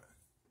bowsprit.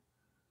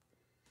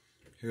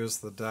 Here's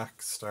the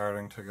deck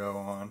starting to go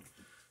on.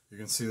 You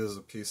can see there's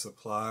a piece of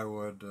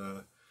plywood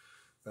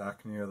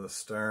back near the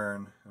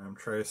stern, and I'm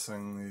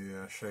tracing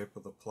the shape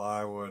of the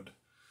plywood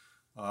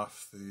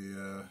off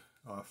the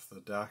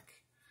deck,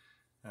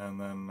 and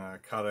then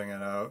cutting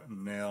it out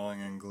and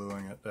nailing and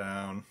gluing it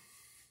down.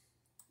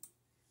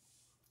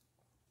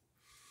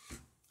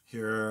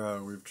 Here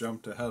we've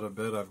jumped ahead a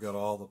bit. I've got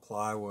all the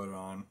plywood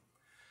on,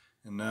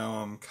 and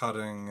now I'm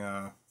cutting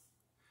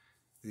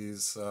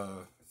these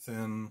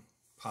thin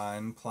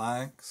pine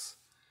planks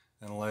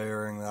and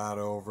layering that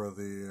over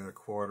the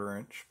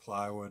 1/4-inch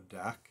plywood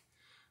deck,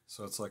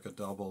 so it's like a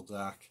double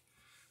deck.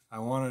 I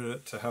wanted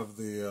it to have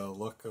the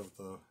look of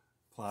the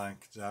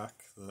plank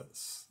deck that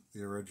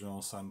the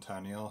original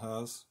Centennial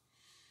has,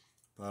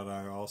 but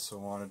I also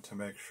wanted to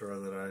make sure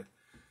that I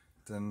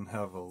didn't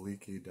have a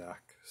leaky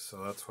deck,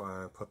 so that's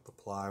why I put the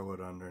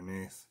plywood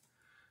underneath.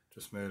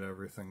 Just made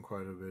everything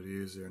quite a bit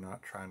easier,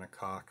 not trying to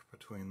caulk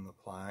between the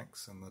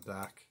planks and the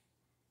deck.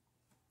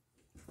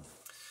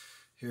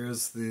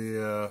 Here's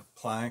the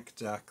plank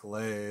deck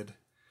laid,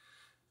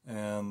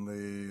 and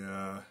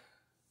the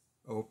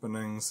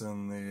openings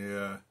in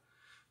the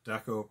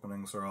deck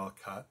openings are all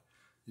cut.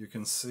 You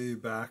can see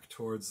back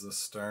towards the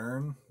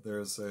stern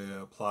there's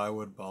a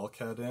plywood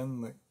bulkhead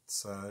in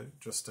that's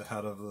just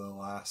ahead of the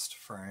last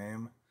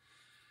frame,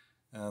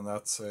 and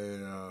that's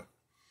a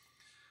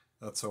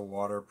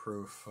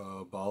waterproof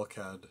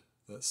bulkhead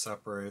that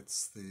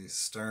separates the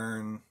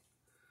stern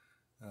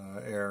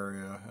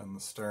area and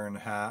the stern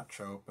hatch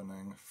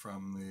opening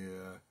from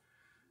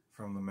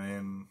the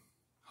main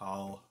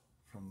hull,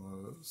 from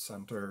the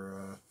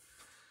center,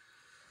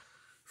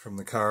 from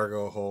the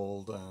cargo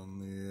hold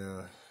and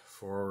the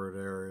forward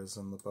areas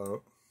in the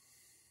boat.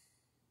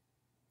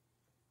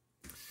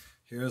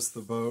 Here's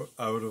the boat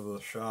out of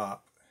the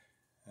shop,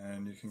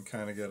 and you can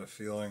kind of get a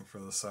feeling for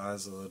the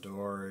size of the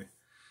Dory.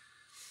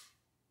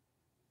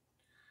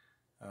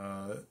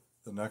 The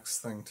next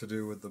thing to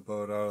do with the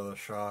boat out of the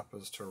shop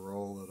is to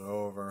roll it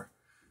over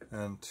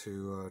and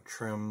to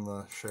trim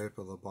the shape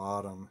of the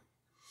bottom.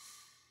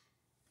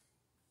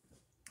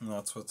 And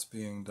that's what's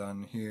being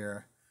done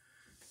here.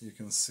 You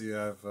can see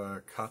I've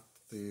cut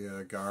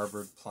the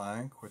garboard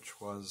plank,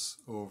 which was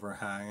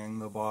overhanging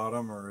the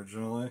bottom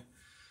originally.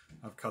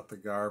 I've cut the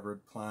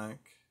garboard plank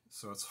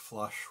so it's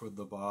flush with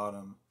the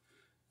bottom,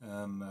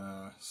 and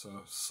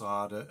so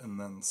sawed it and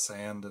then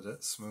sanded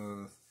it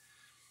smooth.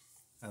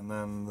 And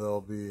then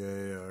there'll be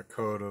a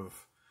coat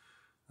of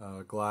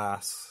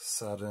glass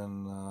set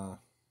in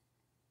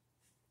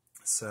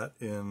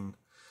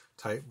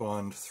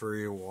Titebond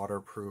 3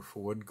 waterproof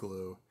wood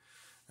glue,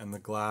 and the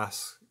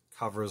glass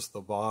covers the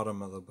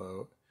bottom of the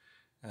boat,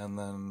 and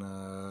then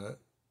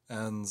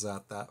ends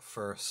at that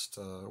first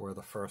where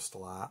the first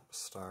lap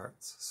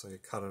starts. So you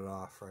cut it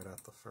off right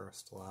at the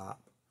first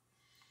lap.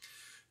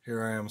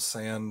 Here I am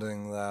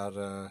sanding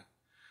that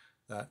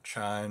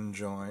chine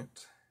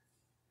joint,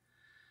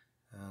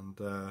 and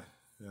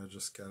yeah,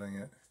 just getting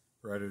it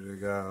ready to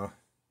go.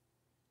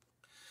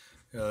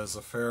 Yeah, there's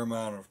a fair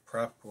amount of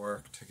prep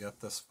work to get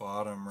this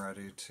bottom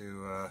ready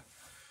to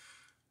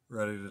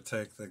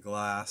take the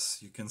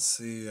glass. You can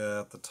see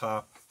at the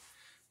top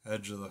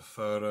edge of the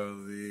photo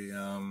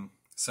the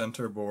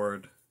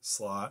centerboard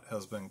slot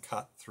has been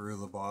cut through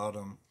the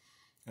bottom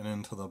and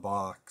into the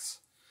box,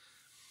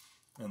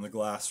 and the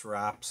glass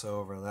wraps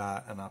over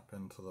that and up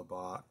into the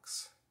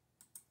box.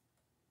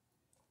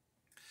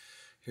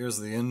 Here's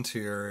the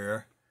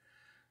interior.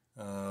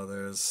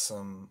 There's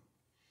some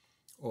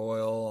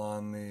oil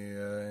on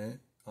the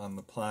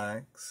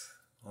planks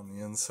on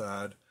the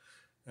inside,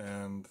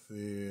 and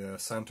the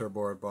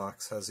centerboard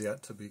box has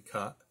yet to be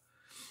cut.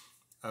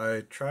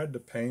 I tried to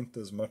paint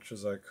as much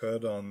as I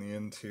could on the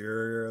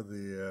interior,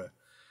 the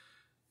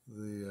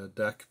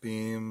deck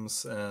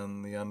beams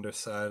and the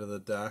underside of the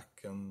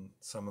deck and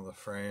some of the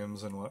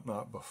frames and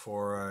whatnot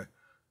before I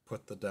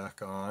put the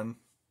deck on.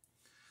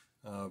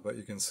 But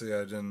you can see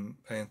I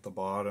didn't paint the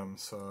bottom,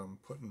 so I'm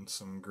putting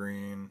some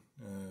green.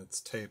 It's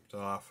taped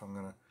off. I'm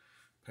gonna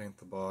paint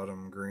the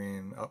bottom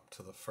green up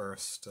to the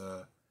first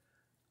the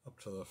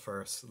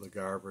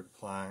garboard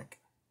plank.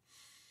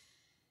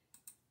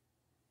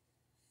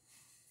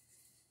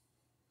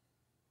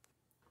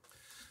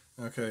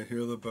 Okay,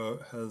 here the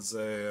boat has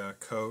a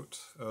coat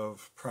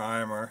of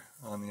primer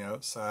on the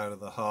outside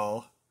of the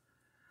hull,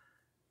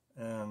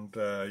 and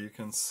you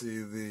can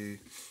see the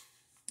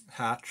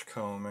hatch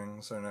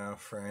combings are now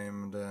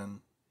framed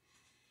in.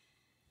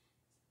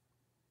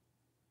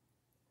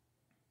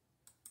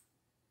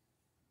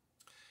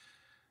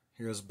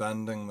 Here's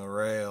bending the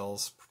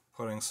rails,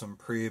 putting some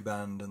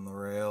pre-bend in the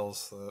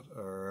rails that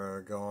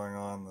are going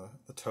on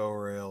the tow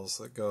rails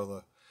that go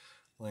the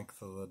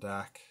length of the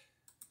deck.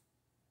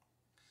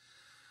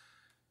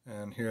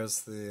 And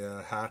here's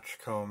the hatch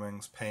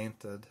combings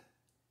painted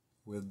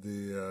with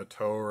the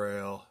tow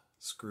rail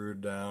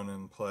screwed down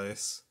in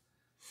place.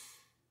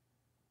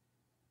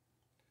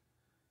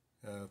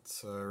 Yeah,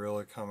 it's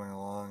really coming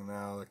along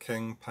now. The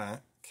king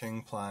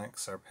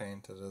planks are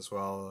painted as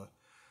well.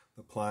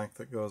 The plank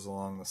that goes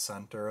along the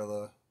center of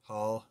the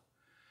hull.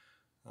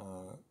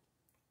 A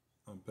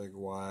big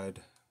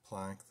wide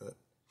plank that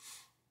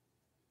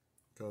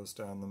goes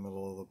down the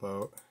middle of the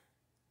boat.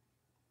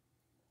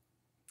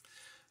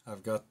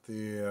 I've got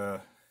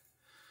the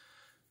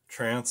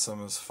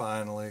transom is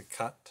finally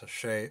cut to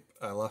shape.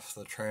 I left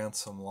the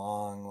transom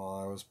long while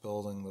I was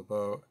building the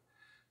boat,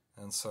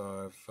 and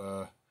so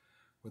I've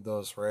with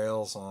those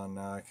rails on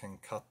now I can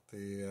cut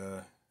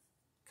the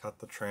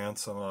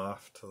transom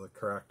off to the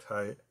correct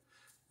height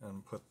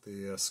and put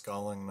the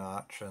sculling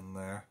notch in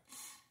there.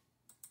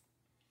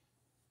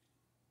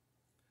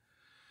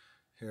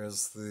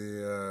 Here's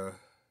the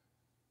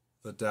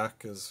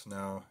deck is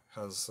now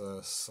has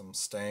some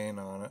stain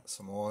on it,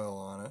 some oil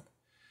on it,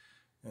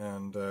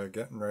 and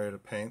getting ready to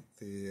paint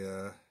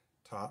the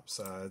top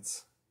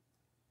sides.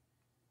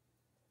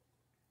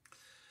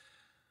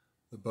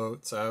 the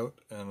boat's out,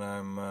 and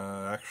I'm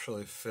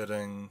actually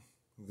fitting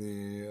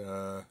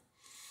the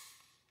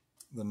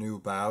new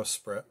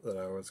bowsprit that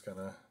I was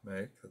gonna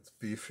make. It's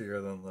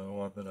beefier than the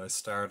one that I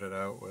started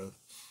out with,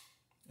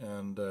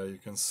 and you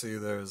can see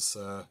there's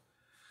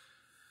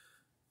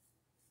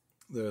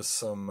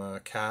some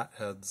cat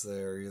heads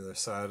there either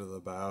side of the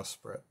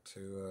bowsprit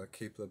to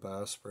keep the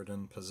bowsprit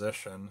in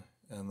position,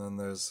 and then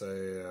there's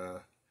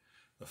the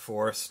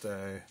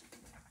forestay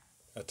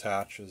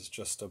attaches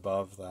just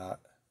above that,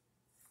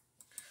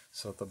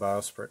 so that the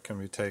bowsprit can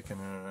be taken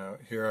in and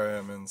out. Here I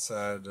am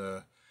inside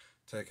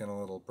taking a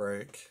little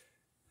break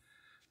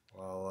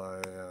while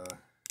I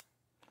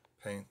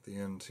paint the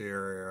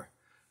interior.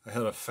 I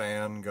had a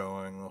fan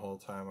going the whole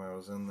time I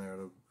was in there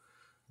to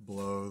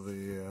blow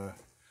the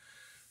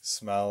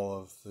smell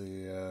of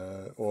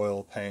the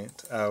oil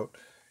paint out,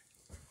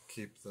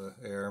 keep the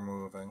air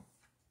moving.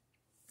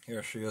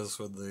 Here she is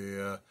with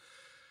the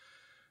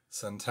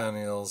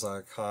Centennial's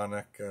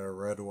iconic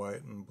red,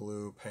 white, and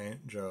blue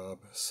paint job.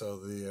 So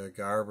the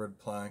garboard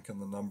plank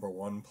and the number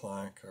 1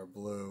 plank are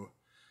blue,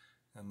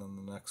 and then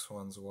the next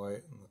one's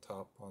white and the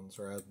top one's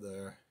red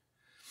there.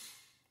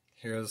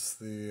 Here's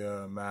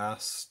the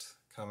mast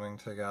coming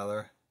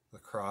together, the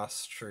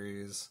cross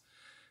trees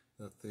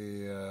that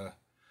the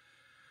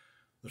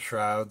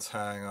shrouds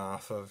hang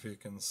off of, you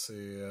can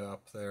see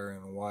up there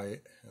in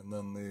white, and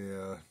then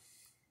the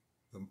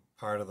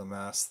part of the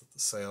mast that the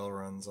sail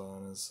runs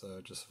on is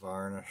just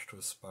varnished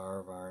with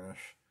spar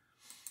varnish.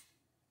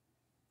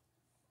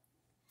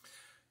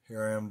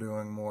 Here I am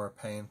doing more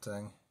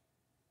painting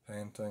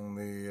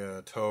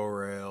the tow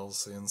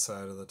rails, the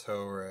inside of the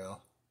tow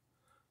rail.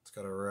 It's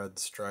got a red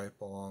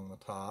stripe along the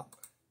top.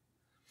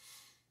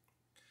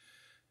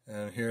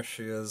 And here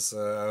she is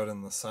out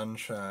in the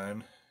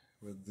sunshine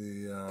with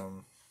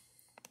the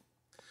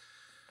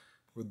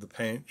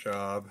paint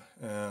job,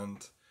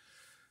 and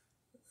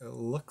it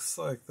looks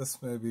like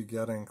this may be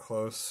getting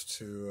close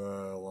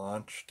to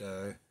launch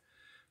day.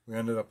 We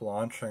ended up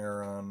launching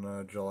her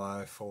on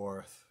July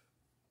 4th.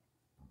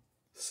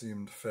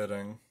 Seemed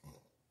fitting.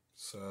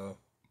 So,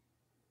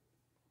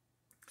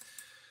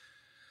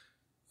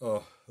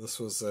 oh, this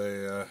was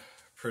a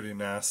pretty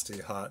nasty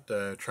hot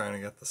day trying to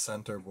get the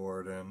center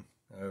board in.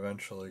 I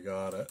eventually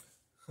got it.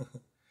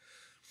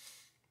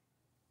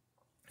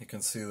 You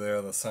can see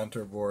there the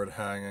center board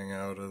hanging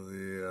out of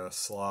the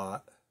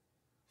slot.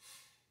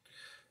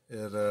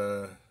 It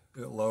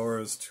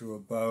lowers to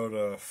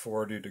about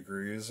 40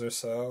 degrees or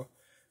so.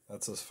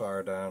 That's as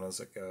far down as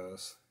it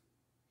goes.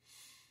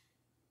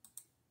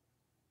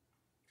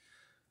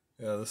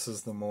 Yeah, this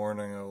is the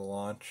morning of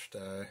launch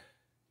day.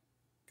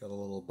 Got a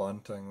little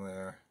bunting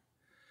there,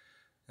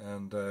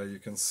 and you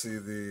can see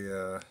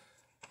the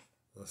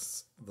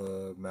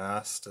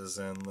mast is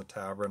in the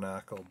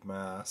tabernacled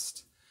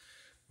mast,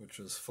 which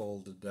is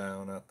folded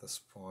down at this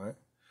point.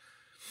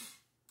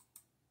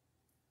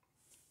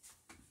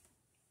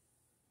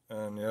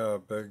 And yeah,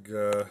 big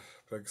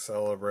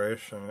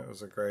celebration. It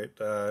was a great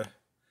day.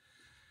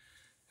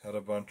 Had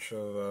a bunch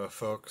of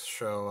folks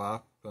show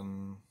up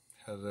and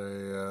had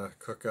a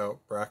cookout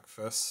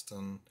breakfast,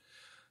 and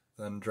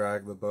then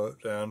dragged the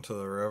boat down to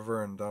the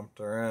river and dumped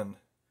her in.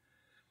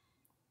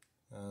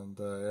 And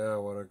yeah,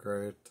 what a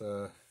great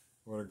day.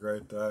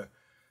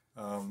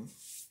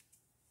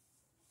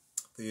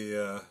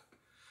 The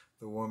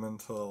woman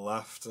to the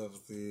left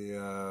of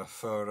the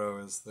photo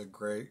is the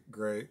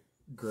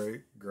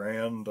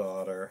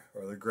great-great-great-granddaughter,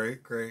 or the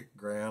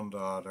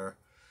great-great-granddaughter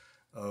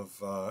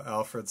of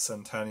Alfred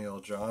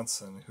Centennial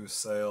Johnson, who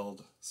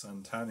sailed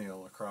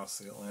Centennial across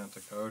the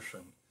Atlantic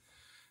Ocean.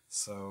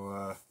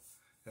 So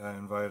yeah, I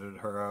invited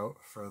her out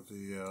for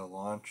the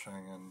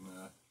launching,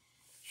 and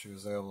she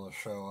was able to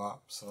show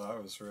up, so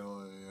that was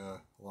really a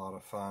lot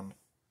of fun.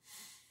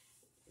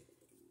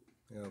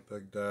 Yeah,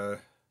 big day.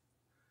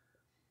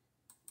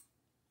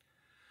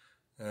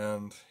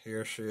 And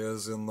here she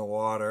is in the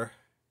water.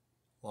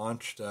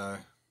 Launch day.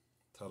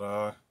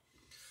 Ta-da.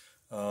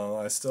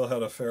 I still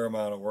had a fair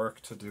amount of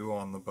work to do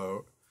on the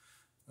boat.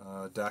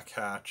 Deck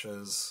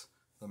hatches,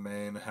 the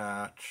main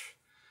hatch.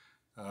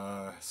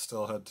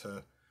 Still had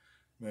to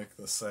make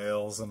the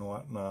sails and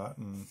whatnot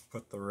and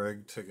put the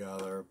rig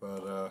together,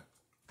 but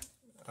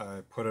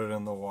I put it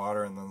in the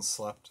water and then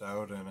slept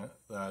out in it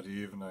that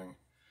evening.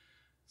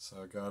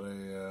 So I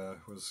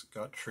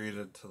got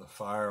treated to the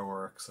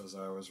fireworks as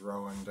I was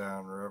rowing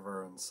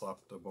downriver and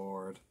slept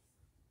aboard.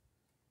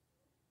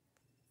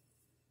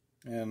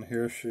 And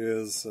here she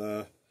is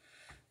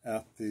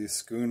at the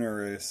schooner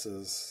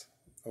races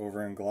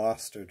over in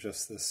Gloucester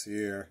just this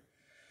year.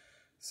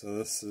 So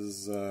this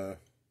is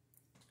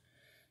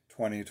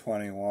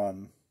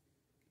 2021.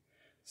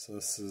 So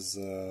this is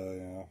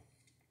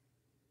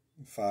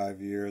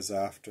 5 years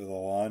after the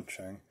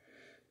launching,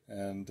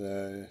 and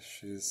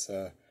she's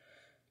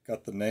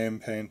got the name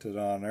painted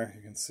on her.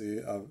 You can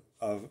see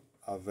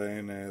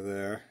Avene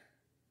there,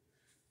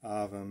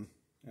 Aven,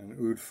 and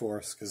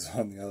Udforsk is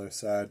on the other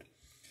side.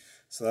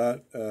 So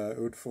that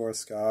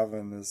Udforsk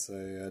Aven is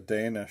a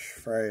Danish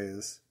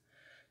phrase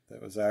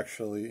that was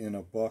actually in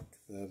a book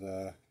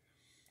that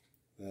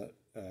that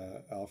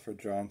Alfred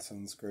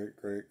Johnson's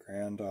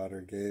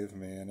great-great-granddaughter gave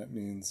me, and it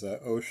means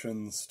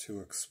oceans to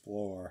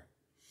explore.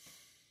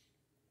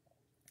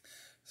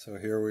 So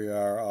here we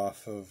are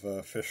off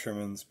of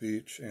Fisherman's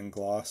Beach in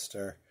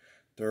Gloucester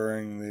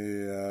during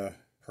the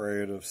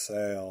Parade of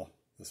Sail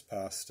this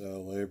past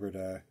Labor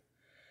Day.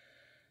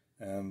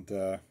 And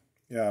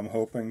yeah, I'm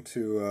hoping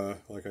to,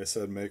 like I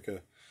said, make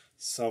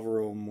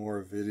several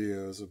more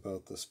videos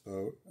about this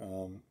boat.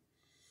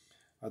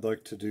 I'd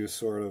like to do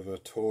sort of a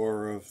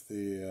tour of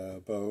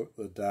the boat,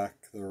 the deck,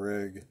 the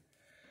rig,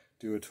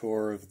 do a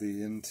tour of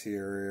the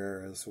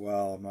interior as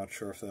well. I'm not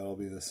sure if that'll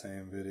be the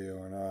same video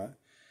or not.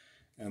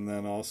 And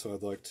then also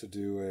I'd like to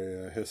do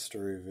a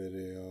history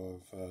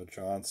video of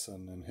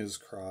Johnson and his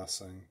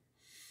crossing.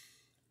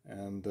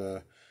 And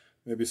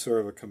maybe sort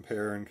of a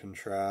compare and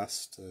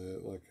contrast,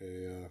 like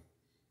a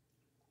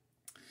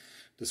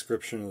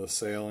description of the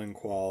sailing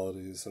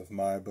qualities of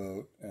my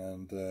boat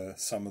and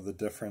some of the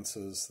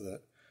differences that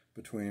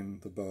between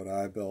the boat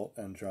I built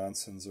and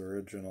Johnson's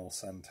original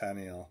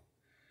Centennial.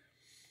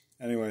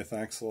 Anyway,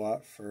 thanks a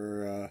lot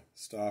for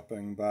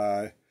stopping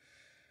by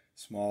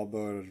Small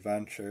Boat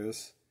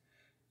Adventures,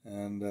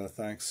 and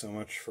thanks so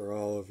much for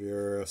all of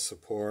your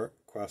support,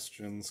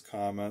 questions,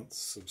 comments,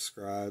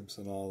 subscribes,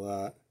 and all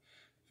that.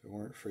 If it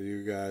weren't for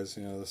you guys,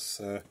 this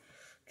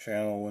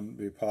channel wouldn't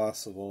be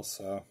possible,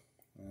 so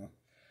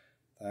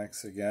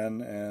thanks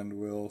again, and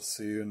we'll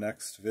see you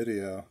next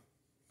video.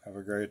 Have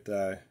a great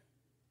day.